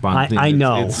James Bond theme. I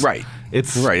know. It's, Right.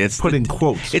 It's Right. It's put in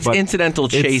quotes. It's but incidental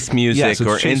chase it's- music yes, it's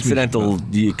or chase incidental.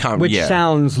 music. Which yeah.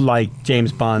 sounds like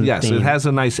James Bond Yes, theme. it has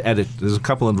a nice edit. There's a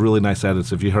couple of really nice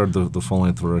edits if you heard the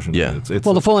full-length version. Yeah. It's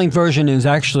Well, the full-length version is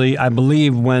actually, I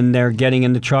believe, when they're getting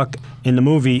in the truck in the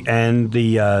movie and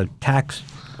the tacks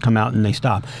come out and they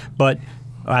stop. But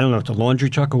I don't know, it's a laundry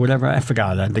truck or whatever. I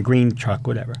forgot, the green truck,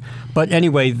 whatever. But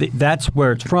anyway, that's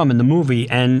where it's from in the movie.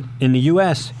 And in the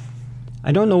U.S.,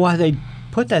 I don't know why they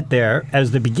put that there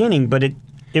as the beginning, but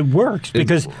it works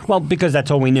because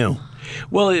that's all we knew.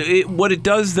 Well, what it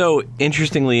does, though,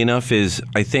 interestingly enough, is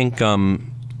I think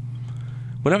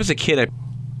when I was a kid,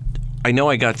 I know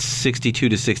I got 62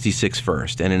 to 66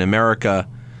 first, and in America,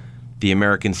 the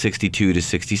American 62 to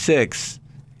 66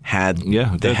 had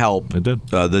the Help, It did.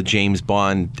 the James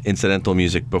Bond incidental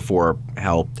music before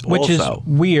Help. Which also. is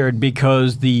weird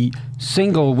because the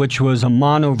single, which was a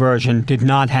mono version, did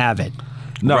not have it.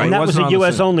 No, and it that was wasn't a on the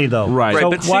U.S. same- only, though. Right.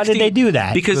 So but why did they do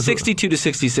that? Because 62 to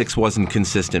 66 wasn't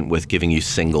consistent with giving you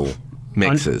single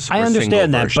mixes. I or understand single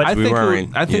that, versions. but I think,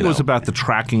 weren't, I think you it was know. about the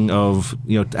tracking of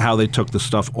how they took the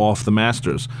stuff off the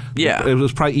masters. Yeah. It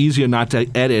was probably easier not to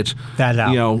edit That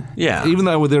out. Yeah. Even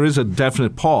though there is a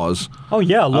definite pause. Oh,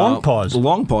 yeah, long pause. A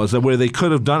long pause where they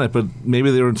could have done it, but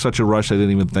maybe they were in such a rush they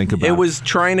didn't even think about it. It was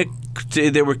trying to.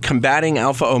 They were combating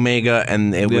Alpha Omega,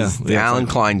 and it was Alan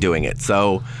Klein doing it.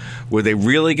 So, were they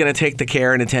really going to take the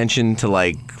care and attention to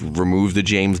remove the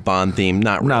James Bond theme?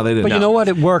 Not really. No, they didn't. But you know what?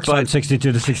 It works But on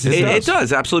 62 to 66. It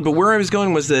does, absolutely. But where I was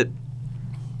going was that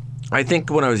I think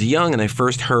when I was young and I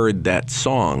first heard that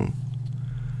song,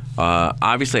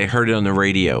 obviously I heard it on the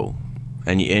radio.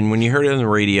 And when you heard it on the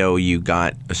radio, you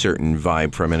got a certain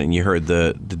vibe from it. And you heard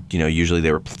usually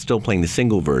they were still playing the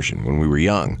single version when we were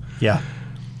young. Yeah.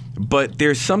 But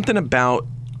there's something about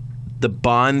the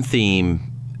Bond theme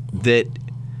that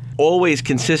always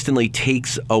consistently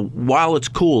takes while it's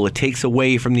cool, it takes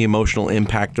away from the emotional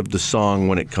impact of the song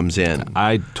when it comes in.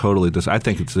 I totally I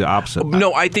think it's the opposite.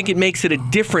 No, I think it makes it a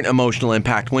different emotional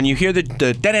impact. When you hear the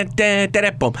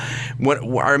da-da-da-da-da-boom,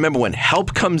 I remember when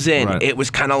Help comes in, Right. it was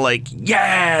kind of like,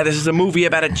 yeah, this is a movie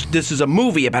about a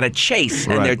chase,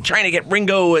 and Right. they're trying to get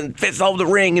Ringo and solve the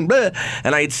ring, and blah.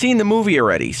 And I had seen the movie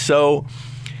already, so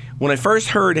when I first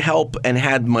heard Help and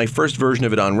had my first version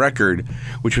of it on record,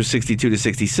 which was 62 to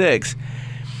 66,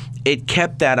 it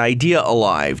kept that idea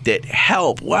alive that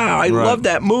Help, wow, I love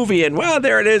that movie, and wow,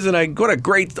 there it is, and what a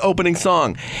great opening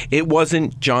song. It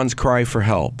wasn't John's Cry for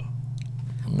Help.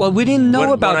 Well, we didn't know When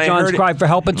about I John's heard it- Cry for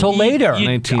Help until later. I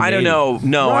 1980. don't know.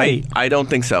 No, Right. I don't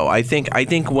think so. I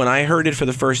think when I heard it for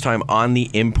the first time on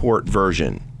the import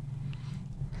version,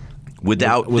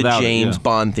 without the Without it, James yeah.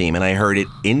 Bond theme, and I heard it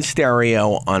in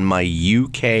stereo on my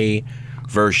UK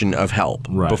version of Help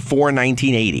Right. before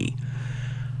 1980,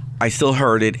 I still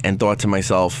heard it and thought to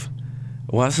myself,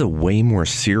 well, this is a way more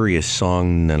serious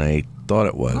song than I thought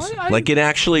it was. It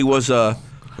actually was a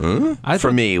for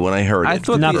thought- me when I heard it. I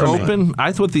thought Not the for me. open.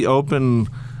 I thought the open,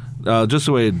 just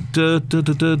the way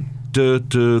that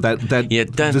Yeah,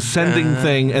 dun, descending dun.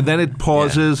 thing, and then it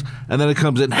pauses, and then it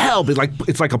comes in. Help!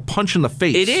 It's like a punch in the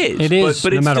face. It is. It is,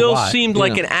 But no it matter still what. seemed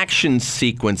like Yeah. an action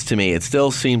sequence to me. It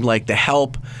still seemed like the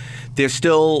Help. There's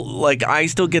still I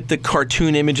still get the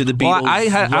cartoon image of the Beatles. Well, I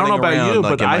don't know running about around, you,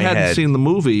 like, but in I my hadn't head. seen the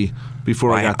movie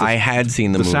before I got this. I had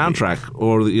seen the movie. soundtrack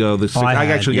or the I I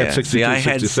had, actually yeah. got See, 62, I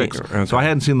had 66. seen- okay. So I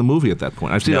hadn't seen the movie at that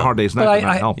point. I've seen No. A Hard Day's Night, But but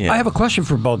not Help. I have a question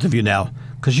for both of you now,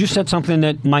 because you said something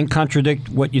that might contradict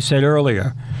what you said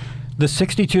earlier. The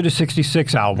 62 to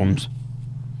 66 albums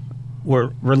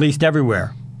were released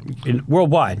everywhere,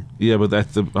 worldwide. Yeah, but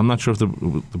I'm not sure if the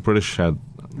British had.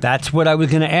 That's what I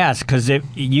was going to ask, because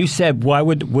you said, why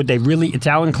would they really, it's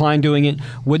Alan Klein doing it,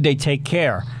 would they take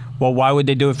care? Well, why would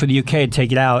they do it for the UK,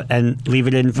 take it out and leave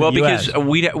it in for the US? Because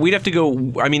we'd have to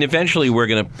go. I mean, eventually we're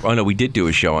gonna. Oh no, we did do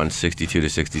a show on 62 to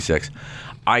 66.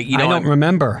 I don't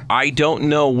remember. I don't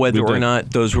know whether We or did.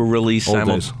 not those were released Old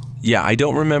simultaneously. days. Yeah, I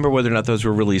don't remember whether or not those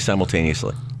were released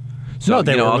simultaneously. So, No,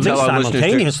 they were I'll released tell our listeners they're-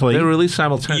 simultaneously. They were released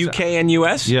simultaneously. UK and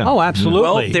US? Yeah. Oh, absolutely.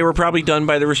 Well, they were probably done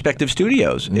by the respective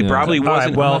studios. It Yeah. probably All right,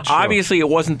 wasn't. well- I'm not sure. Obviously, it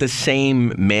wasn't the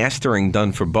same mastering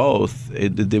done for both.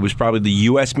 It was probably the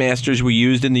US masters were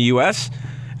used in the US,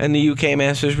 and the UK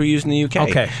masters were used in the UK.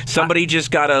 Okay. Somebody just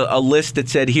got a list that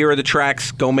said, "Here are the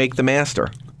tracks. Go make the master."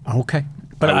 Okay.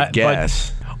 But I would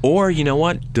guess. Or, you know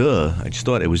what? Duh. I just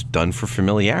thought it was done for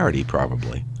familiarity,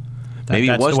 probably. Maybe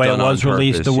That's it was the way done it was on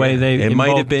released, purpose, the way they it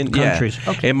might have invoked been, countries.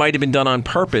 Yeah. Okay. It might have been done on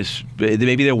purpose.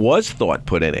 Maybe there was thought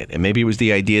put in it. And maybe it was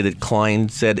the idea that Klein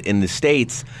said in the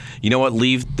States, you know what,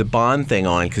 leave the Bond thing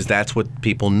on because that's what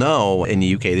people know. In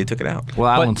the UK, they took it out. Well,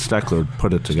 Alan Steckler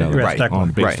put it together, Right.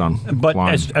 Steckler. based Right. on. But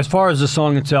Klein. as far as the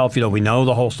song itself, we know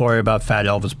the whole story about Fat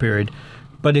Elvis period.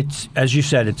 But it's, as you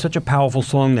said, it's such a powerful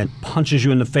song that punches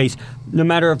you in the face, no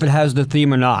matter if it has the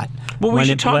theme or not. Well, we When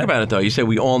should it talk about it, though. You said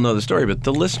we all know the story, but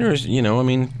the listeners,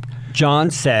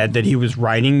 John said that he was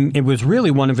writing, it was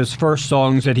really one of his first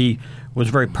songs that he was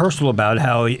very personal about,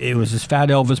 how it was his Fat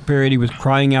Elvis period. He was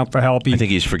crying out for help. I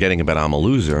think he's forgetting about I'm a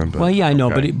Loser. But, Well, yeah, I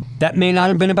know, okay. but that may not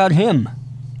have been about him.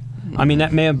 I mean,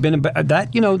 that may have been about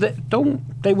that.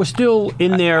 They were still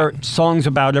in their songs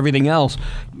about everything else.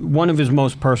 One of his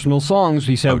most personal songs,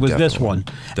 he said, was this definitely. one,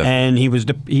 Definitely. and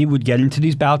he would get into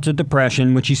these bouts of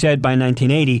depression, which he said by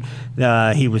 1980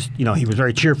 he was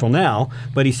very cheerful now,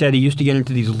 but he said he used to get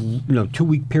into these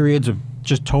 2-week periods of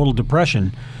just total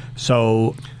depression.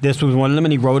 So this was one of them,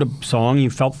 and he wrote a song. He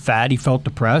felt fat, he felt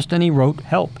depressed, and he wrote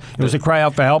 "Help." It was a cry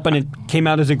out for help, and it came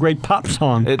out as a great pop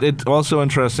song. It's also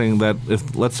interesting that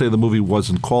if, let's say, the movie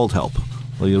wasn't called Help,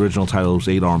 the original title was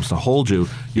Eight Arms to Hold You,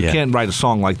 you Yeah. can't write a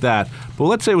song like that. But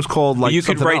let's say it was called like you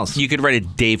could something write else. you could write a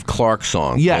Dave Clark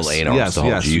song. Yes, called Eight Arms yes, to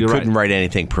Hold yes, You. You you're couldn't right. write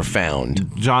anything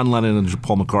profound. John Lennon and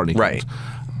Paul McCartney. Right. couldn't.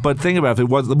 But think about it,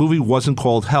 if the movie wasn't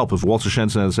called Help, if Walter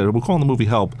Shenson had said, we're calling the movie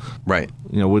Help, Right.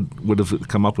 would have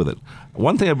come up with it.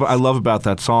 One thing I love about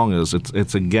that song is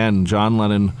it's again John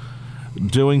Lennon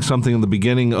doing something in the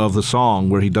beginning of the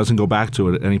song where he doesn't go back to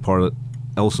it at any part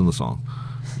else in the song.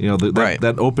 Right.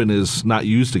 That open is not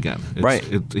used again. Right.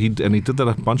 He did that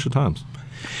a bunch of times.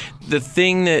 The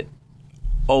thing that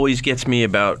always gets me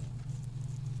about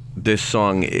this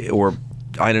song, or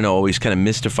I don't know, always kind of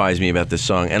mystifies me about this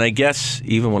song, and I guess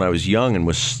even when I was young and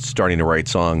was starting to write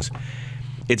songs,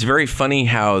 it's very funny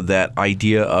how that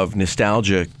idea of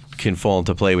nostalgia can fall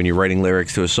into play when you're writing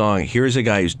lyrics to a song. Here's a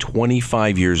guy who's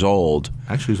 25 years old.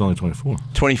 Actually, he's only 24.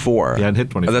 24. He hadn't hit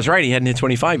 25. Oh, that's right. He hadn't hit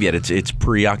 25 yet. It's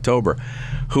pre-October.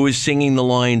 Who is singing the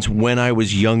lines, when I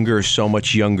was younger, so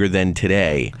much younger than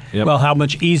today. Yep. Well, how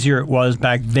much easier it was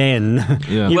back then.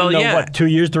 Yeah. Even Well, though, yeah. 2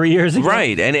 years, 3 years ago?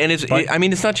 Right. And it's, I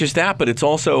mean, it's not just that, but it's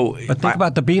also... But think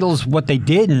about the Beatles, what they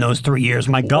did in those 3 years.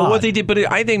 My God. Well, what they did, but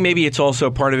I think maybe it's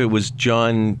also part of it was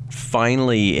John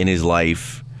finally in his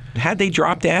life. Had they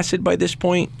dropped acid by this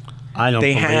point? I don't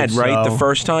They believe had, right? so. The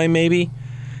first time, maybe?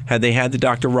 Had they had the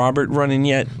Dr. Robert running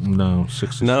yet? No,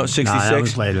 66. No, 66? Nah, that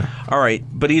was later. All right.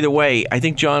 But either way, I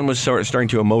think John was starting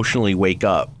to emotionally wake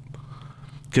up.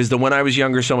 Because the when I was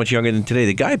younger, so much younger than today,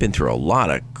 the guy had been through a lot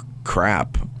of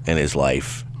crap in his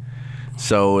life.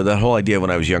 So the whole idea of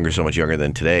when I was younger, so much younger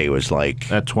than today was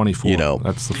like... At 24.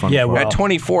 That's the fun Yeah, part. well- At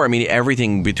 24, I mean,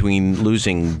 everything between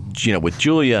losing, with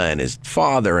Julia and his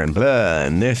father and blah,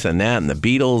 and this and that, and the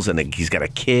Beatles, and he's got a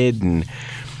kid, and,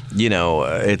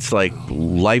 it's like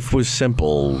life was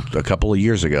simple a couple of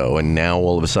years ago, and now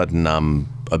all of a sudden I'm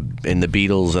in the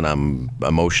Beatles and I'm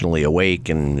emotionally awake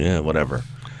and whatever.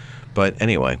 But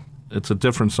anyway. It's a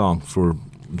different song for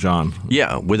John.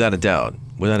 Yeah, without a doubt.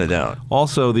 Without a doubt.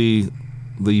 Also, the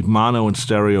mono and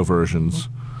stereo versions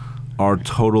are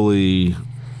totally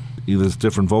there's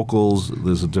different vocals,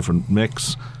 there's a different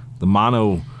mix. The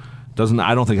mono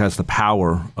I don't think has the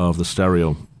power of the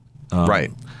stereo.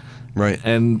 Right.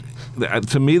 And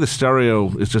to me, the stereo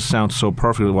just sounds so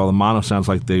perfect, while the mono sounds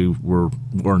like they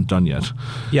weren't done yet.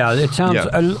 Yeah, it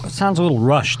sounds sounds a little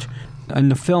rushed. In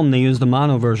the film, they use the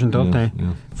mono version, don't they?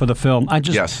 Yeah. For the film,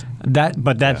 Yes.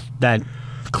 that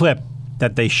clip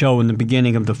that they show in the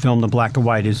beginning of the film, the black and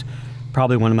white, is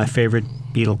probably one of my favorite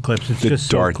Beatle clips. It's The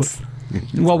just darts. So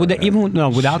cool. Well,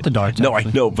 without the darts. No, I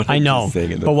actually. know, but I I'm know. just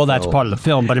saying in the But that's film. part of the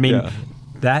film. But I mean, Yeah.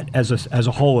 that as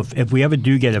a whole, if we ever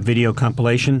do get a video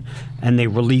compilation and they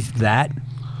release that.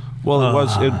 Well,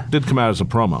 it did come out as a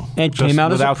promo. It Just came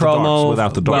out as a without the darts, promo.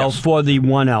 without the Well, darts. for the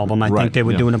one album, I Right, think they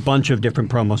were yeah. doing a bunch of different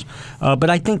promos. But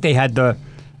I think they had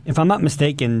if I'm not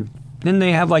mistaken, then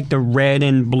they have like the red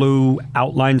and blue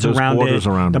outlines There's around borders it.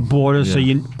 around the them. borders, so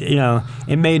Yeah.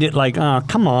 it made it like, oh,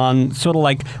 come on, sort of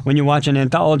like when you watch an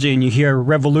anthology and you hear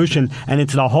Revolution, and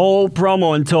it's the whole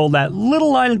promo until that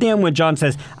little line at the end where John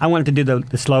says, "I wanted to do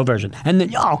the slow version," and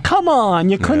then, oh, come on,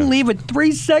 you couldn't leave it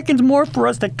 3 seconds more for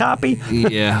us to copy.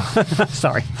 Yeah.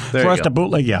 Sorry. There For you us go. to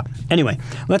bootleg, yeah. Anyway,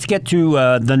 let's get to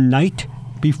The Night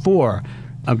Before,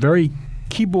 a very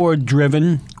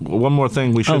keyboard-driven. One more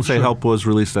thing, we should say sure. Help was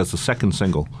released as the second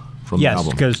single from the Yes,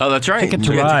 album. because Oh, that's right. Ticket to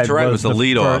Ticket Ride to Ride was the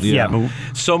lead off. first- Yeah, but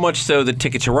So much so that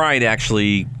Ticket to Ride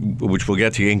actually, which we'll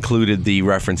get to, included the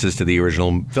references to the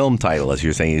original film title, as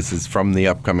you're saying. This is from the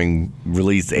upcoming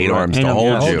release, Eight Arms Eight to Arms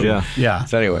Hold to You. Hold You. yeah.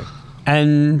 So anyway.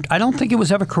 And I don't think it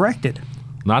was ever corrected.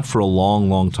 Not for a long,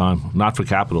 long time. Not for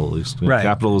Capitol, at least. Right.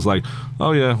 Capitol was like,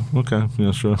 oh, yeah, okay, yeah,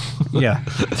 sure. Yeah.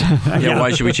 Yeah, why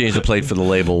should we change the plate for the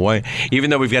label? Why? Even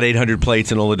though we've got 800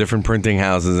 plates in all the different printing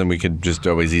houses, and we could just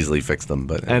always easily fix them.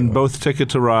 But And anyway. both Ticket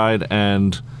to Ride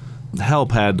and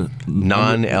Help had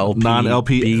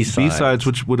Non-LP B-sides,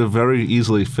 which would have very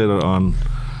easily fit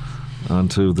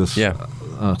onto this Yeah.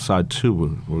 side two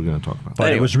we're going to talk about. But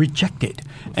Anyway. it was rejected.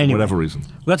 Anyway, whatever reason.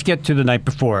 let's get to The Night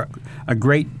Before. A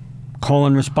great call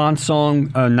and response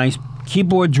song, a nice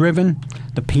keyboard driven,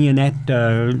 the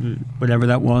Pianette, whatever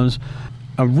that was.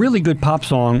 A really good pop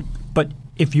song. But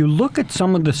if you look at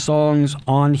some of the songs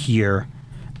on here,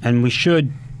 and we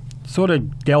should sort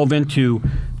of delve into,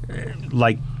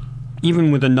 like,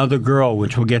 even with Another Girl,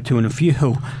 which we'll get to in a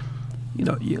few,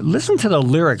 you listen to the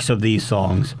lyrics of these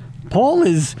songs. Paul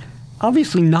is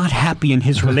obviously not happy in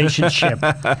his relationship.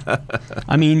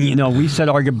 I mean, we said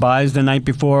our goodbyes the night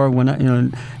before.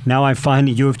 When now I find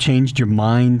that you have changed your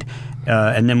mind,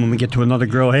 and then when we get to Another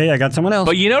Girl, hey, I got someone else.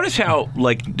 But you notice how,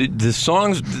 like, the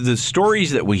songs, the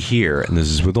stories that we hear, and this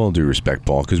is with all due respect,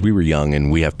 Paul, because we were young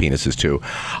and we have penises too.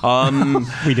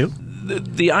 We do.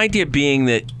 The idea being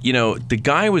that, the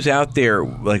guy was out there,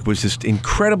 like, was this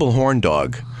incredible horn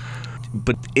dog.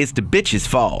 But it's the bitch's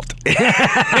fault. And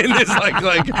it's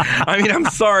like, I mean, I'm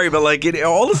sorry, but like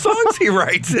all the songs he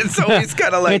writes, it's always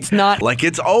kind of like, It's not- like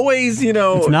it's always,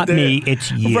 It's not me, it's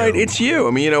you. Right, it's you.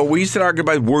 I mean, we said our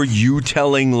goodbyes. Were you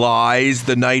telling lies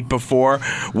the night before?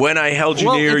 When I held you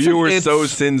Well, near, it's you a- were it's- so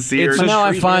sincere. it's So a- Just now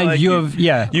I treat me find like you have,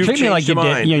 you've treat me like changed you your did.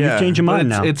 mind. Yeah, you've changed your But mind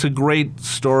now. it's a great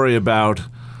story about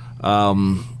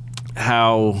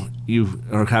how you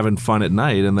are having fun at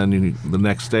night, and then the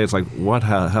next day it's like, what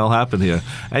hell happened here?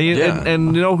 And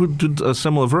and you know who did a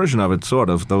similar version of it, sort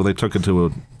of, though they took it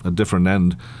to a different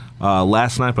end.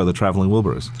 Last Night by the Traveling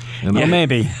Wilburys. And Yeah,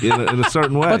 maybe. in a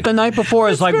certain way. But The Night Before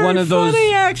is like one of those.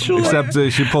 Funny, actually. Except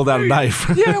she pulled out a knife.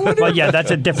 Well, yeah, that's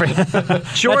a different.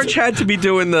 George had to be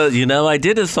doing I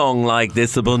did a song like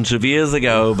this a bunch of years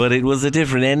ago, but it was a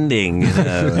different ending.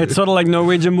 It's sort of like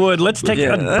Norwegian Wood. Let's burn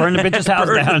the bitch's house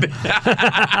down.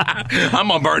 I'm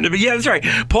gonna burn the. Yeah, that's right.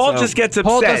 Paul just gets upset.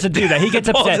 Paul doesn't do that. He gets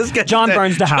Paul upset. just gets John upset.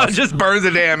 burns the house. John just burns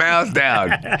the damn house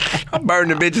down. I'm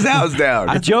burning the bitch's house down.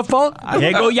 It's your fault.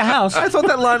 Here go your house. I thought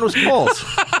that line was Paul's.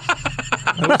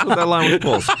 I thought that line was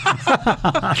Paul's.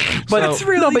 But it's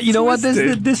really no, but you know what?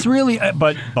 twisted. This really.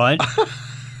 But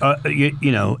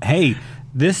hey,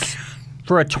 this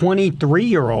for a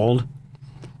 23-year-old.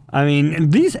 I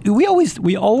mean,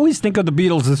 we always think of the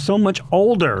Beatles as so much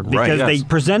older because Right, yes. they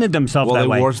presented themselves Well, that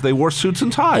way. they wore suits and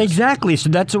ties. Exactly. So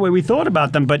that's the way we thought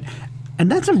about them.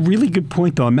 And that's a really good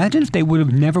point, though. Imagine if they would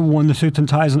have never worn the suits and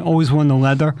ties and always worn the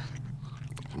leather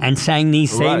and sang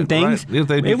these same Right, things. right.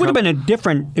 Yeah, It would have been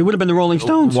It would have been the Rolling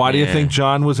Stones. Why do you think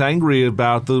John was angry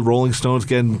about the Rolling Stones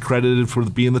getting credited for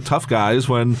being the tough guys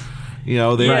when, the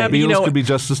Beatles could be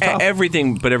just as tough?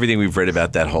 Everything we've read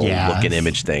about that whole Yeah, look and it's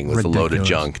image thing was a load of ridiculous.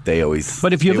 junk. They always,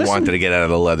 But if you they listen- wanted to get out of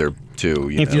the leather too.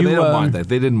 If Yeah, you- they don't uh, mind that.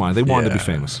 They didn't mind. They wanted to be Yeah.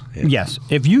 famous. Yes.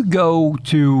 If you go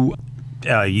to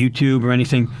YouTube or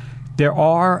anything, there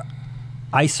are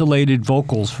isolated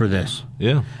vocals for this.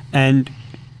 Yeah. And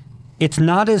it's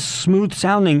not as smooth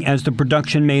sounding as the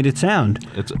production made it sound.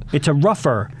 It's a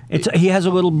rougher. He has a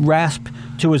little rasp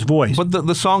to his voice. But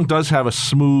the song does have a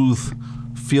smooth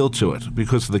feel to it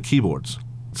because of the keyboards.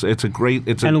 It's a great.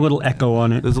 and a little echo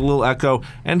on it. There's a little echo,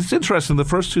 and it's interesting. The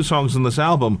first two songs in this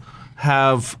album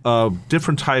have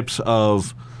different types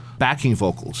of backing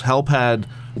vocals. Help had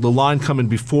the line coming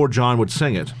before John would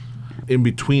sing it. In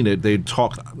between it, they'd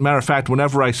talk. Matter of fact,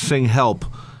 whenever I sing Help,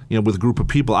 with a group of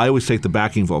people, I always take the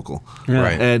backing vocal. Yeah.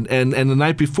 Right. And the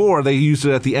night before, they used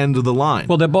it at the end of the line.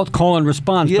 Well, they're both call and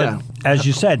response, Yeah. but as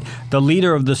you said, the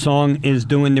leader of the song is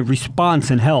doing the response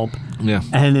and Help. Yeah.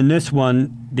 And in this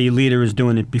one, the leader is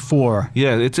doing it before.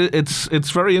 Yeah, it's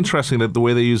very interesting that the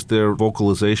way they use their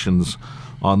vocalizations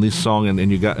on this song,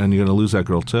 and you're gonna lose that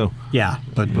girl too. Yeah,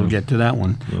 but we'll get to that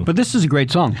one. But this is a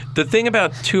great song. The thing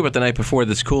about The Night Before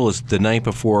that's cool is The Night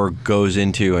Before goes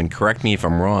into, and correct me if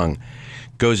I'm wrong,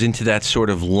 goes into that sort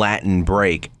of Latin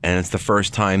break, and it's the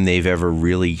first time they've ever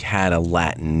really had a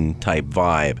Latin type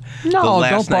vibe. No, the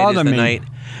last don't night bother is the me. Night.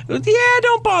 Yeah,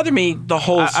 don't bother me. The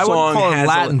whole I song wouldn't call it has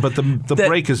Latin, but the that-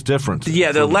 break is different.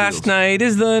 Yeah, the for last Beatles. night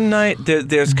is the night.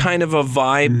 There's kind of a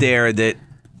vibe there that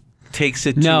takes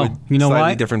it to No, a you know slightly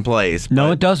why? different place. No,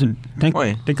 but- it doesn't.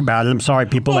 Why? Think about it. I'm sorry,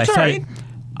 people. Well, I it's said all it. right.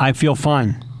 I Feel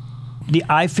Fine. The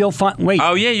I Feel Fine. Wait.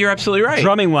 Oh yeah, you're absolutely right.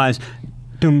 Drumming wise.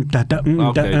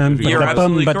 You're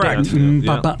absolutely correct.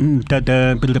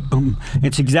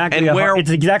 It's exactly And where- it's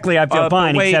exactly I Feel but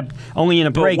Fine, wait, except only in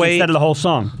a break wait. instead of the whole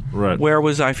song. Right. Where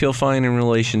was I Feel Fine in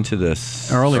relation to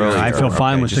this? Earlier, I Feel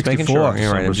Fine was just making 64. Sure.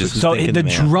 You're right. I'm just So thinking the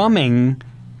math. drumming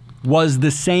was the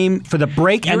same for the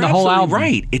break You're and the whole absolutely album.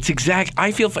 right. It's exact.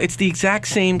 I feel it's the exact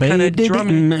same kind of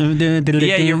drumming.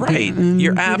 Yeah, you're right.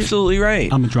 You're absolutely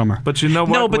right. I'm a drummer. But you know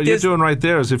what? No, but what you're there's- doing right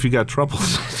there is if you got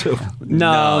troubles too.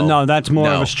 No, that's more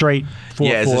of No. a straight 4/4.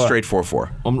 Yeah, it's a straight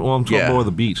 4/4. I'm talking Yeah. more of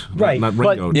the beat, Right, not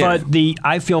but, Ringo. Yeah. but the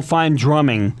I Feel Fine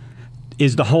drumming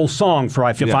is the whole song for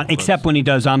I Feel Yeah, Fine, except when he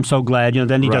does I'm So Glad,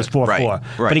 then he does 4/4. right.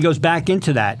 But he goes back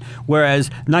into that. Whereas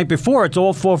Night Before, it's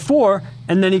all 4/4,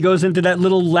 and then he goes into that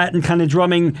little Latin kind of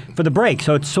drumming for the break.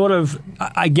 So it's sort of,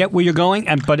 I get where you're going,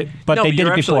 but No, they did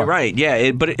you're it before. absolutely right.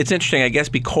 Yeah, but it's interesting, I guess,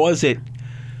 because it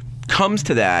comes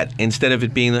to that instead of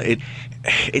it being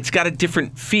it's got a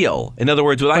different feel. In other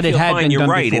words, with I But it Feel had Fine, been you're done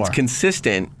right. before. It's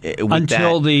consistent with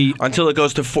Until that. Until it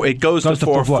goes to 4. It goes to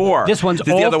 4/4. This one's It's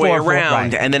the all other way 4/4, around,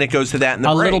 right. and then it goes to that in the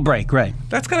A break. little break, right.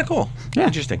 That's kind of cool. Yeah.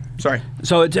 Interesting. Sorry.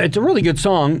 So it's a really good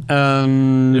song.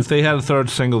 If they had a third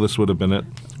single, this would have been it.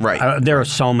 Right. There are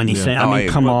so many things. I Oh, mean,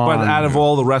 come on. But out of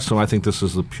all the rest of them, I think this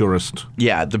is the purest.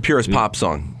 Yeah, the purest pop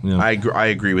song. Yeah. I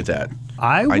agree with that.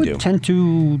 I would do. tend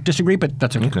to disagree, but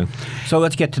that's okay. Okay. So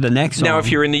let's get to the next song. Now, if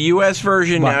you're in the U.S.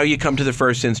 version, What? now you come to the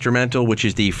first instrumental, which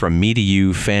is the From Me to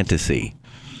You Fantasy.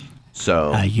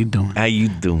 So, How you doing? how you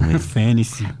doing?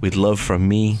 Fantasy With love from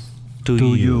me to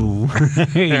to you.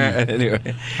 you.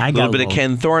 Anyway, I a got little bit of love.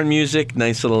 Ken Thorne music,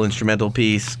 nice little instrumental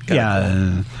piece. Kinda cool.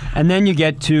 Yeah. And then you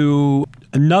get to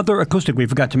another acoustic. We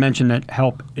forgot to mention that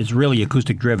Help is really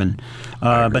acoustic driven.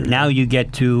 But now you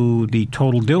get to the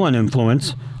Total Dylan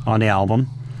influence on the album.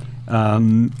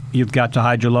 You've got To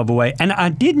Hide Your Love Away. And I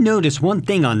did notice one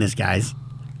thing on this, guys.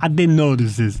 I did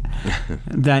notice this.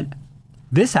 That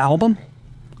this album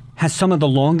has some of the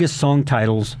longest song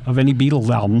titles of any Beatles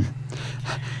album.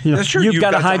 You know, That's true. You've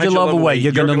got to hide your love away.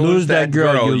 You're going to lose that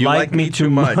girl. You like me too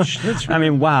much. That's I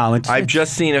mean, wow. I've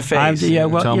just seen a face. yeah,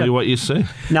 well, Tell yeah. me what you see.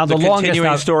 Now The the longest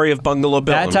continuing out- story of Bungalow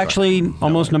Bill. That's actually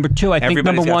almost number 2. I think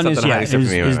Everybody's number got 1 is something to hide except for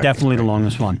me, is right? definitely the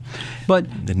longest one.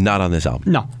 But not on this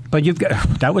album. no, but you've got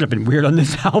that would have been weird on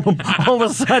this album. All of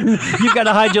a sudden, you've got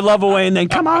to hide your love away, and then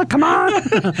come on.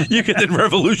 You get in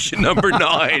Revolution number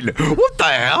 9. What the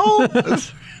hell?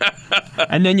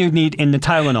 And then you need in the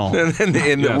Tylenol.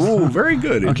 Ooh, very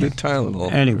good. Okay.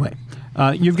 Tylenol. Anyway,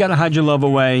 you've got to hide your love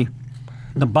away.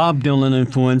 The Bob Dylan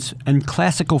influence and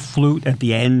classical flute at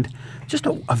the end. Just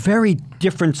a very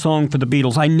different song for the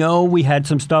Beatles. I know we had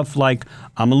some stuff like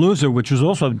I'm a Loser, which was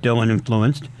also Dylan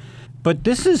influenced. But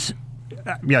this is,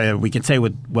 we can say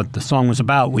what the song was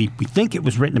about. We think it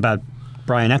was written about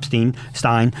Brian Epstein,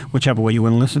 whichever way you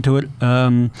want to listen to it.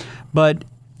 But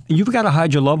You've Got to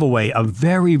Hide Your Love Away, a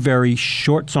very, very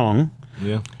short song,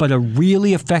 but a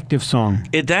really effective song.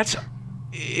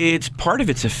 It's part of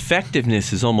its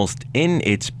effectiveness is almost in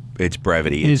its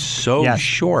brevity. It's so yes.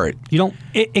 short. You don't.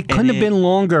 It couldn't have been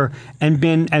longer and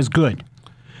been as good.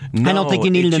 I don't think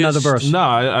you needed another verse.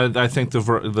 No, I think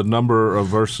the number of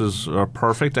verses are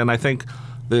perfect, and I think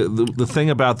the thing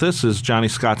about this is Johnny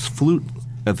Scott's flute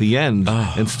at the end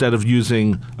instead of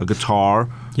using a guitar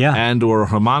and or a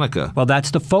harmonica. Well,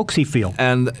 that's the folksy feel.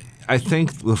 And I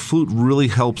think the flute really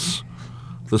helps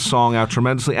the song out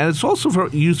tremendously, and it's also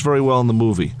used very well in the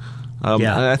movie. And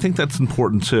I think that's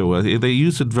important too. They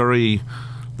use it very.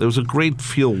 There was a great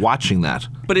feel watching that.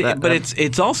 But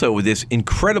it's also with this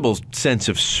incredible sense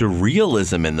of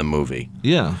surrealism in the movie.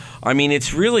 Yeah. I mean,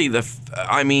 it's really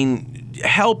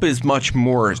Help is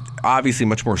obviously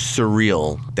much more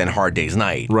surreal than Hard Day's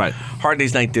Night. Right. Hard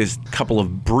Day's Night, there's a couple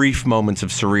of brief moments of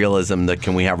surrealism that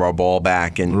can we have our ball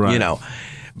back and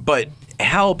but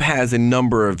Help has a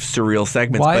number of surreal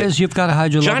segments. Why but is You've Got to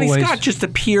Hide Your Love Away? Johnny Scott just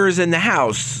appears in the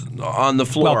house on the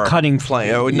floor. Well, cutting with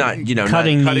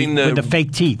the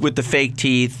fake teeth. With the fake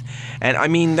teeth. And I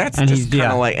mean, that's and just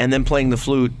kind of like, and then playing the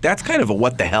flute, that's kind of a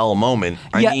what the hell moment.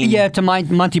 It's a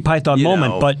Monty Python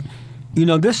moment. know. But,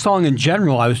 this song in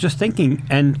general, I was just thinking,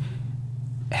 and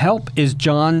Help is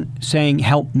John saying,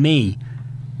 help me.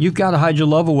 You've Got to Hide Your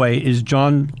Love Away is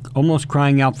John almost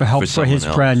crying out for help for his someone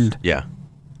else. friend. Yeah.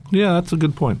 Yeah, that's a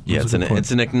good point. Yeah,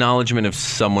 it's an acknowledgement of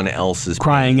someone else's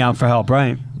Crying pain. out for help,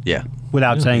 right? Yeah.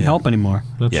 Without saying help anymore.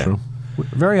 That's Yeah. true.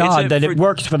 Very odd that it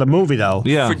works for the movie, though.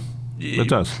 Yeah, it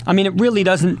does. I mean, it really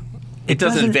doesn't. It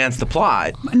doesn't advance the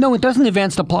plot. No, it doesn't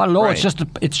advance the plot at all. Right.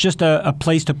 It's just a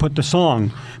place to put the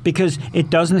song because it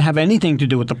doesn't have anything to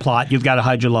do with the plot. You've Got to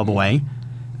Hide Your Love Away.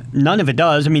 none of it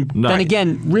does. I mean, No. then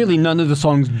again, really, none of the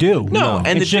songs do. No, and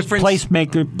it's the just difference- They're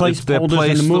placeholders in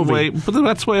placed the movie. way, but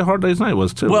that's the way A Hard Day's Night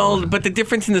was too. Well, but the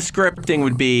difference in the scripting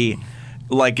would be,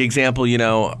 like, example,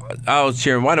 oh,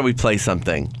 Sharon, why don't we play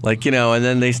something? Like, and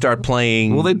then they start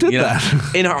playing. Well, they did that.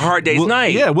 in A Hard Day's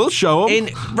Night. Yeah, we'll show them.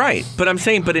 Right, but I'm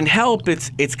saying, in Help,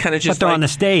 it's kind of just they're like, on the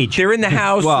stage. They're in the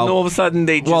house, Well- and all of a sudden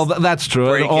they just. Well, that's true.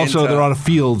 break And also, into- they're on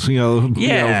fields.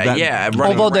 Yeah, running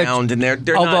Although they're- around, and they're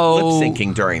although- not lip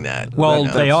syncing during that. Well,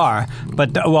 But, they are,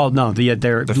 but they're The lip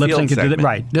field syncing. segment.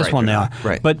 Right, this Right, one they're they not. are.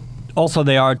 Right. But also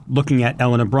they are looking at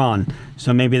Eleanor Braun,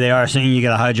 so maybe they are saying you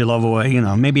got to hide your love away.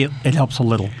 Maybe it helps a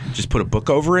little. just put a book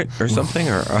over it or something,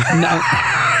 or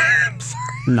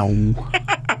No,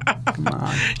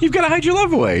 you've got to hide your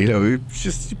love away. You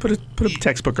put a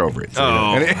textbook over it. So,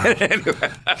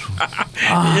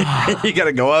 you got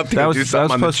to go up. You That gotta was- do something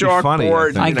that on was the supposed to be funny, I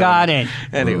chalkboard. think. I got it.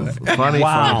 Anyway, funny.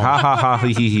 Wow. Ha ha ha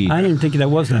hee hee. I didn't think that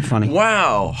was that funny.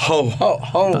 wow, ho ho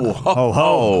ho ho Ho ho.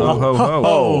 Ho ho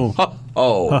ho.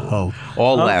 Oh, ho. ho.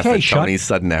 All laugh Okay, at shut- Tony's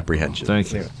sudden apprehension.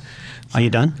 Thank you. Are you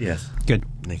done? Yes. Good.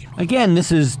 Thank you. Again,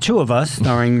 this is two of us,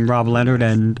 starring Rob Leonard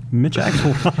and Mitch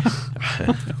Axel.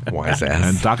 Wise And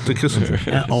ass. Dr.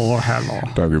 Kissinger. Oh, hello.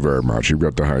 Thank you very much. You've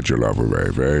got to hide your love away.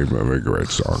 Very, very great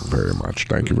song. Very much.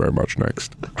 Thank you very much.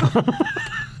 Next.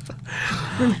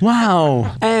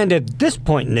 Wow. And at this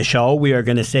point in the show, we are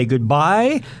going to say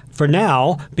goodbye for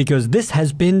now because this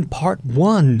has been part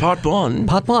one. Part one.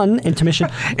 Part one, intermission.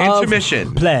 of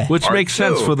Intermission. Play. Which Part makes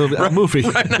sense two. for the movie.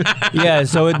 Yeah,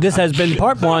 so this has been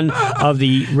part one of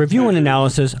the review and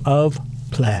analysis of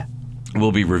Play.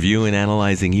 We'll be reviewing and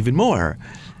analyzing even more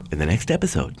in the next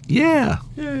episode. Yeah.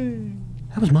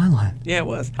 That was my line. Yeah, it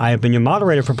was. I have been your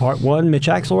moderator for part one, Mitch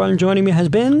Axelrod, and joining me has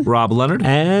been Rob Leonard.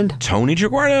 and Tony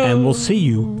Jaguardo. and we'll see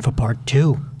you for part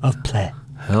two of Play.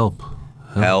 Help.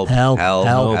 help, Help, help,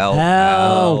 help, help,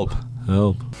 help.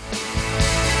 Help.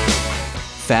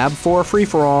 Fab 4 Free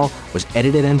For All was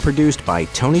edited and produced by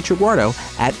Tony Triguardo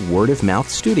at Word of Mouth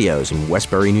Studios in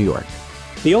Westbury, New York.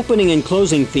 The opening and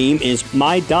closing theme is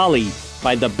My Dolly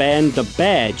by the band The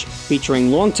Badge, featuring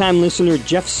longtime listener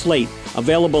Jeff Slate,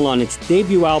 available on its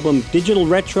debut album Digital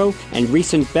Retro and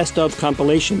recent Best Of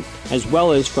compilation, as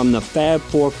well as from the Fab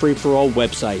 4 Free For All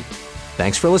website.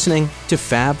 Thanks for listening to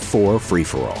Fab 4 Free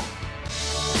For All.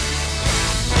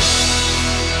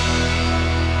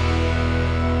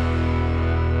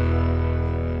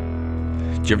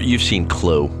 You've seen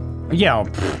Clue. Yeah,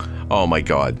 Oh my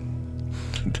God.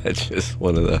 That's just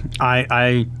one of the.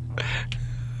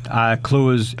 Clue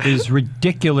is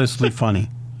ridiculously funny.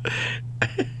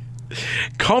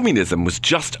 Communism was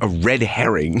just a red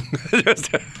herring.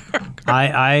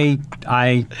 I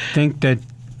think that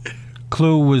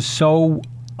Clue was so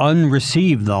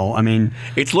unreceived, though. I mean,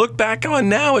 It's looked back on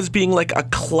now as being like a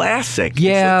classic.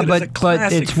 yeah, It's looked at as a but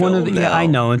classic it's one of the. film Yeah, now. I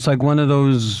know it's like one of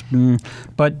those,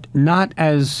 but not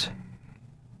as.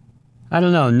 I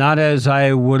don't know, not as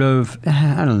I would have.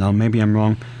 I don't know. Maybe I'm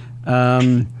wrong.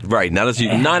 Right, not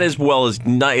as well as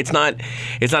it's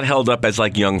not held up as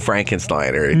like Young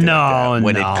Frankenstein or anything No, like that,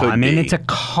 when no. it could I mean, be. it's a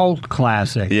cult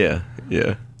classic. yeah.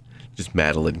 Just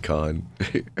Madeline Kahn.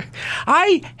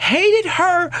 I hated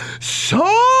her so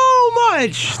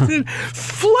much. The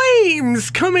flames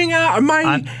coming out of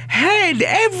my head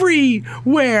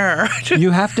everywhere.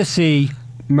 You have to see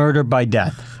Murder by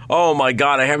Death. Oh my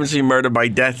God! I haven't seen Murder by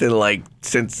Death in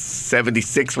since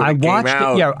 '76 when I it came watched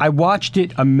out. it. Yeah, I watched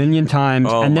it a million times,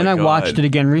 Oh, and then my I watched God. it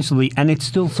again recently, and it's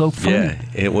still so funny. Yeah,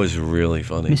 it was really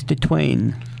funny. Mr.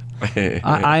 Twain.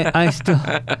 I still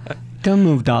don't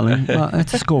move, darling.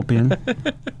 It's a scorpion.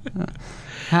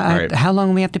 right. How long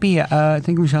do we have to be here? I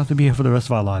think we shall have to be here for the rest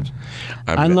of our lives.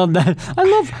 I'm I gonna- love that. I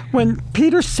love when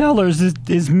Peter Sellers is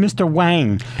Mr.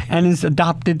 Wang and his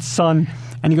adopted son,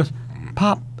 and he goes,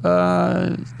 "Pop,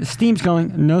 steam's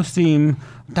going. No steam.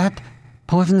 That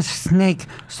poisonous snake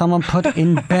someone put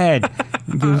in bed."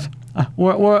 He goes,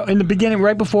 or in the beginning,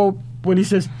 right before when he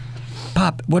says,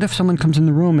 "Pop, what if someone comes in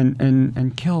the room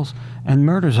and kills and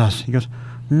murders us?" He goes,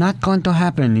 "Not going to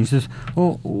happen." He says,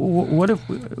 "Well, what if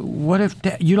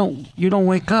you don't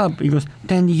wake up?" He goes,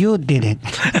 "Then you did it."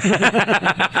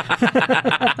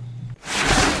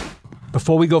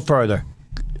 Before we go further,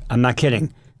 I'm not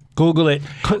kidding. Google it.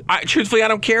 Truthfully, I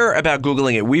don't care about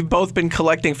Googling it. We've both been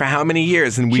collecting for how many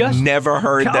years, and we've never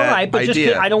heard that All right, but idea.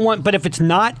 just I don't want. But if it's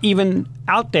not even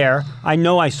out there, I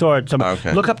know I saw it. Somewhere.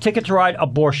 Okay. Look up Ticket to Ride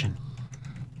abortion.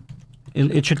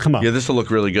 It should come up. Yeah, this will look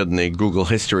really good in the Google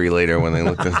history later when they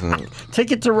look this up.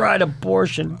 Ticket to Ride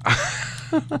abortion.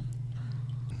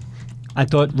 I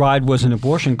thought Ride was an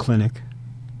abortion clinic,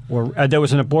 or there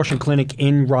was an abortion clinic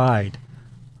in Ride.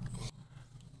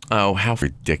 Oh, how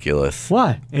ridiculous!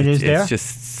 What? It is there? It's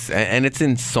just, and it's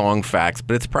in song facts,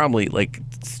 but it's probably like.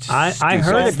 It's just I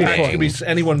heard it stupid before. It could be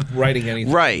anyone writing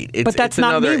anything. Right, But that's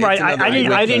not me, right?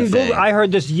 I didn't Google. I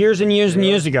heard this years and years and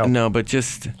years ago. No, but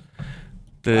just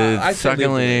the I said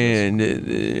second leave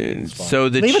layer. So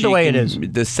that Leave it she the way it can- is.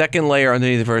 The second layer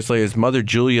underneath the first layer is Mother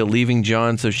Julia leaving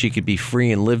John so she could be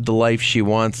free and live the life she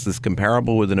wants. Is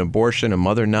comparable with an abortion, a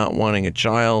mother not wanting a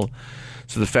child.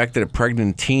 So the fact that a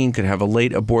pregnant teen could have a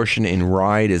late abortion in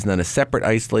ride is not a separate,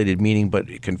 isolated meaning, but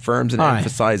it confirms and All right.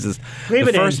 emphasizes Leave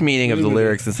the it in. first meaning of the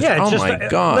lyrics. It's Yeah, it's oh just, my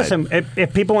God! Listen,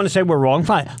 if people want to say we're wrong,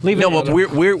 fine. Leave it. No, in.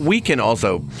 but we can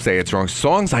also say it's wrong.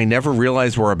 Songs I never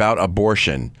realized were about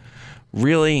abortion.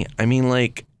 Really? I mean,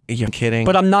 like, are you kidding?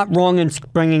 But I'm not wrong in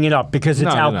bringing it up because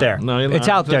it's No, out no, there. no, It's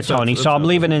out there, Tony. So I'm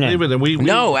leaving it in. Leave it in.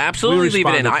 no, absolutely leave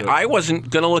it in. responded to I wasn't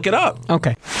going to look it up.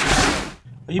 Okay.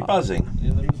 Are you buzzing?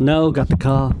 No, got the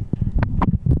car.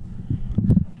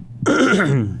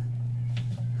 We're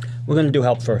going to do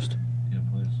help first Yeah,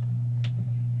 please.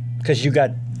 because you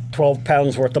got 12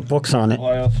 pounds worth of books on it. Well,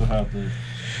 I also have the.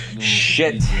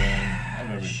 Shit.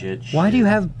 Why do you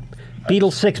have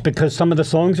Beatles 6? Because some of the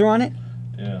songs are on it?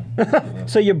 Yeah.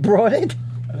 So you brought it?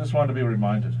 I just wanted to be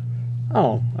reminded.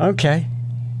 Oh, okay.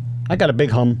 I got a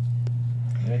big hum.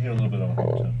 Yeah, I hear a little bit of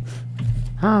it too.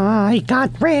 I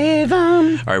got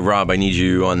rhythm. All right, Rob, I need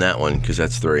you on that one because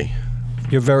that's 3.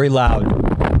 You're very loud.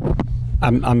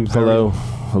 I'm very...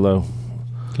 Hello.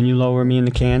 Can you lower me in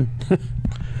the can?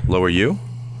 Lower you?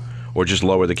 Or just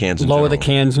lower the cans in Lower the general?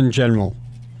 cans in general.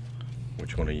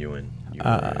 Which one are you in?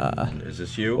 Is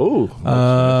this you? Ooh.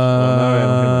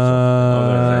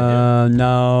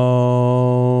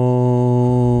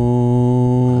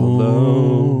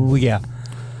 No. Yeah.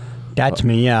 That's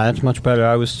me. Yeah, that's much better.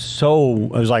 I was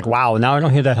like, wow, now I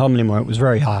don't hear that hum anymore. It was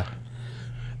very hot.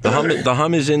 The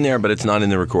hum is in there, but it's not in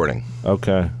the recording.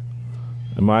 Okay.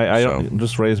 I So-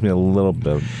 just raise me a little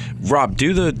bit. Rob,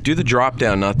 do the drop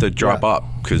down, not the drop up,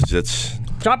 because it's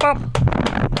Chop up,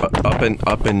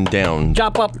 up and down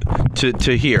chop up to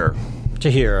here. to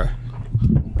here.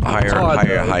 Higher, hard,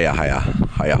 higher, though. higher,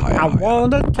 higher. I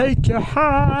want to take you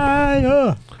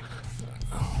higher.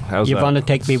 How's You that? want to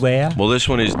take me where? Well, this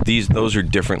one is those are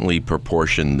differently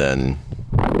proportioned than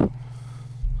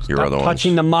your Stop other ones.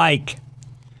 touching the mic.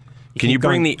 Can you keep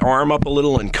bring going. the arm up a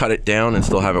little and cut it down and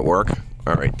still have it work?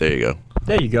 All right, there you go.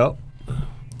 There you go.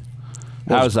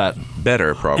 How's that?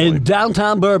 Better, probably. In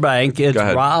downtown Burbank, it's Go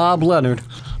ahead. Rob Leonard.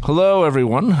 Hello,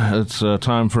 everyone. It's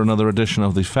time for another edition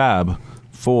of the Fab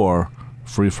 4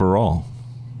 Free for All.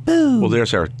 Well,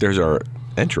 there's our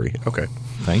entry. Okay.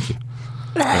 Thank you.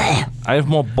 I have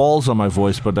more balls on my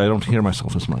voice, but I don't hear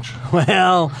myself as much.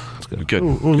 Well, Good.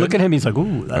 ooh, look at him. He's like,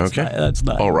 ooh, that's Okay. that's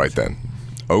nice. All right then.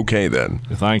 Okay then.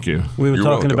 Thank you. We were You're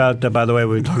talking welcome. about, by the way,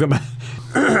 we were talking about.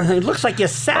 It looks like you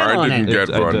sat I on didn't it.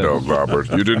 get I Ron did. Dog, Robert.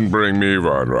 You didn't bring me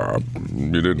Ron, Rob.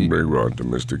 You didn't bring Ron to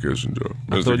Mr. Kissinger.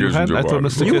 Mr. thought you had- Kissinger I thought brought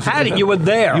Mr. it. You had it. You were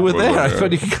there. You were Well, there. I yeah.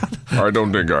 thought you got. I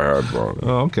don't think I had Ron.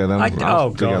 Oh, okay. Then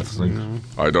I'll dig out the thing.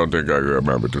 I don't think I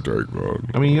remember to take Ron.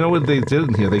 I mean, you know what they did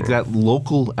in here? They got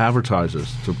local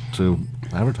advertisers to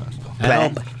advertise.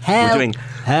 Help! We're doing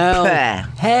Help! play.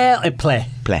 Help! Play!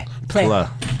 play. Play! Blah.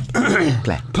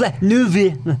 Play!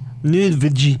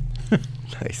 Nuvigi.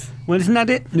 Nice. Well, isn't that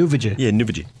it? Nuvigi. Yeah,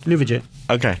 Nuvigi. Nuvigi.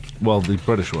 Okay. Well, the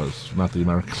British was, not the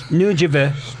Americans.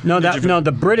 Nujive. No,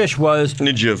 the British was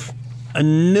Nujiv. a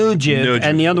Nujiv, Nujiv.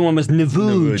 and the other one was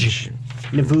Navuj.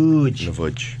 Navuj.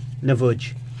 Navuj.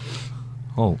 Navuj.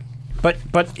 Oh, But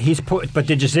but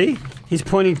did you see? He's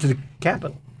pointing to the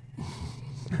capital.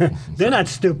 They're not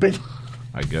stupid.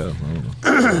 I guess.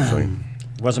 I don't know.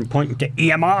 Wasn't pointing to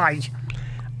EMI.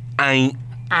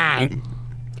 I.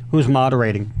 Who's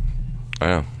moderating?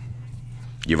 Oh.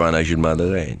 Yvonne, I should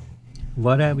moderate.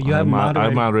 Whatever. You have I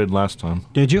moderated. moderated last time.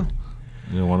 Did you?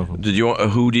 Yeah, one of them. Did you?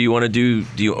 Who do you want to do?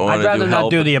 Do you want I'd to do rather not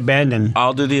help? do the abandon.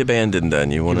 I'll do the abandon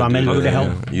then. You want want me to do the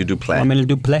help? You do play. I'm going to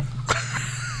do play.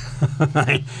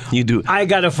 You do. I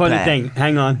got a funny Play. thing.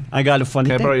 Hang on. I got a funny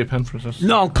Can I thing. borrow your pen for this?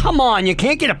 No, come on. You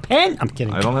can't get a pen. I'm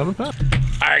kidding. I don't have a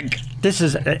pen. This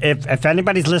is, if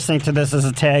anybody's listening to this as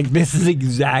a tag, this is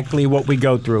exactly what we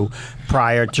go through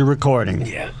prior to recording.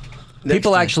 Yeah.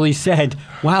 People actually said,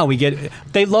 wow,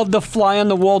 they love the fly on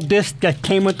the wall disc that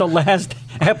came with the last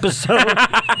episode.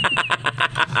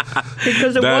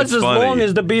 Because it That's was as funny. long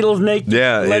as the Beatles naked.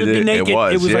 Yeah, Let It Be Naked. It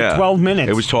was. like yeah. 12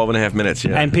 minutes. It was 12 and a half minutes.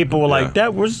 Yeah. And people were Yeah. like,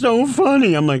 that was so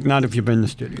funny. I'm like, not if you've been in the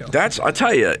studio. I'll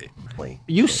tell you.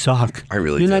 You suck. I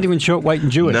really You're do. not even short, white,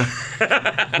 and Jewish.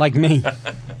 Like me.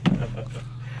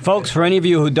 Folks, for any of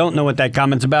you who don't know what that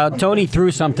comment's about, Tony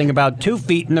threw something about 2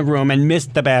 feet in the room and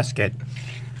missed the basket.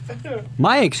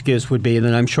 My excuse would be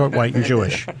that I'm short, white, and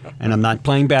Jewish, and I'm not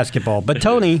playing basketball. But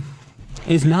Tony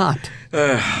is not.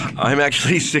 I'm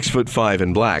actually 6'5"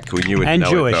 and black. When you would And know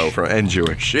Jewish. it, though, and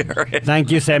Jewish.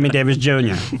 Thank you, Sammy Davis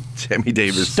Jr. Sammy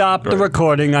Davis. Stop the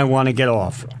recording. I want to get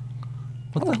off.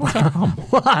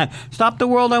 Why? Stop the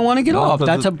world. I want to get off.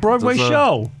 That's a Broadway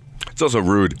show. It's also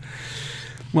rude.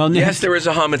 Well, Yes, there is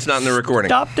a hum. It's not in the recording.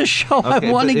 Stop the show. Okay,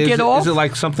 I want to but get off. Is it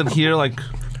like something here, like?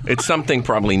 It's something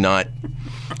probably not.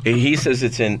 He says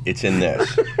it's in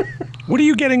this. What are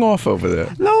you getting off over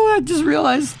there? No, I just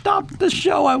realized. Stop the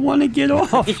show. I want to get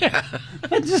off.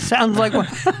 It just sounds like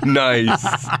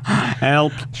Nice.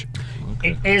 help.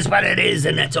 It is what it is,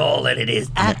 and that's all that it is.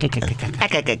 Hey,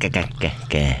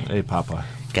 Papa.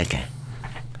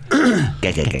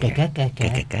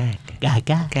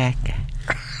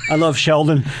 I love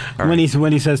Sheldon when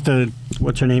he says to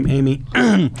what's her name, Amy,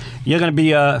 you're gonna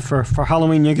be for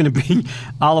Halloween. You're gonna be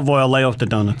olive oil. Lay off the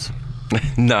donuts.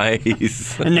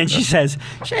 Nice. And then she says,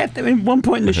 at one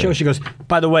point in the show, she goes,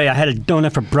 by the way, I had a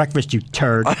donut for breakfast, you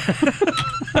turd.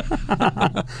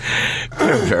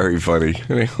 Very funny.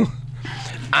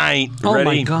 I ain't Oh, ready.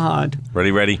 my God.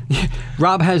 Ready?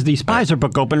 Rob has the Spicer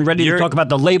book open, ready to You're- talk about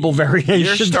the label You're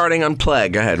variations. starting on play.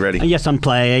 Go ahead. Ready? Yes, I'm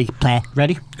play.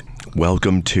 Ready?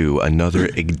 Welcome to another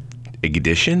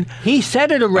edition. He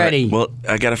said it already. Well,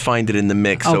 I got to find it in the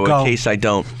mix, Oh, so go. in case I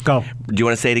don't. Go. Do you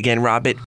want to say it again, Robert?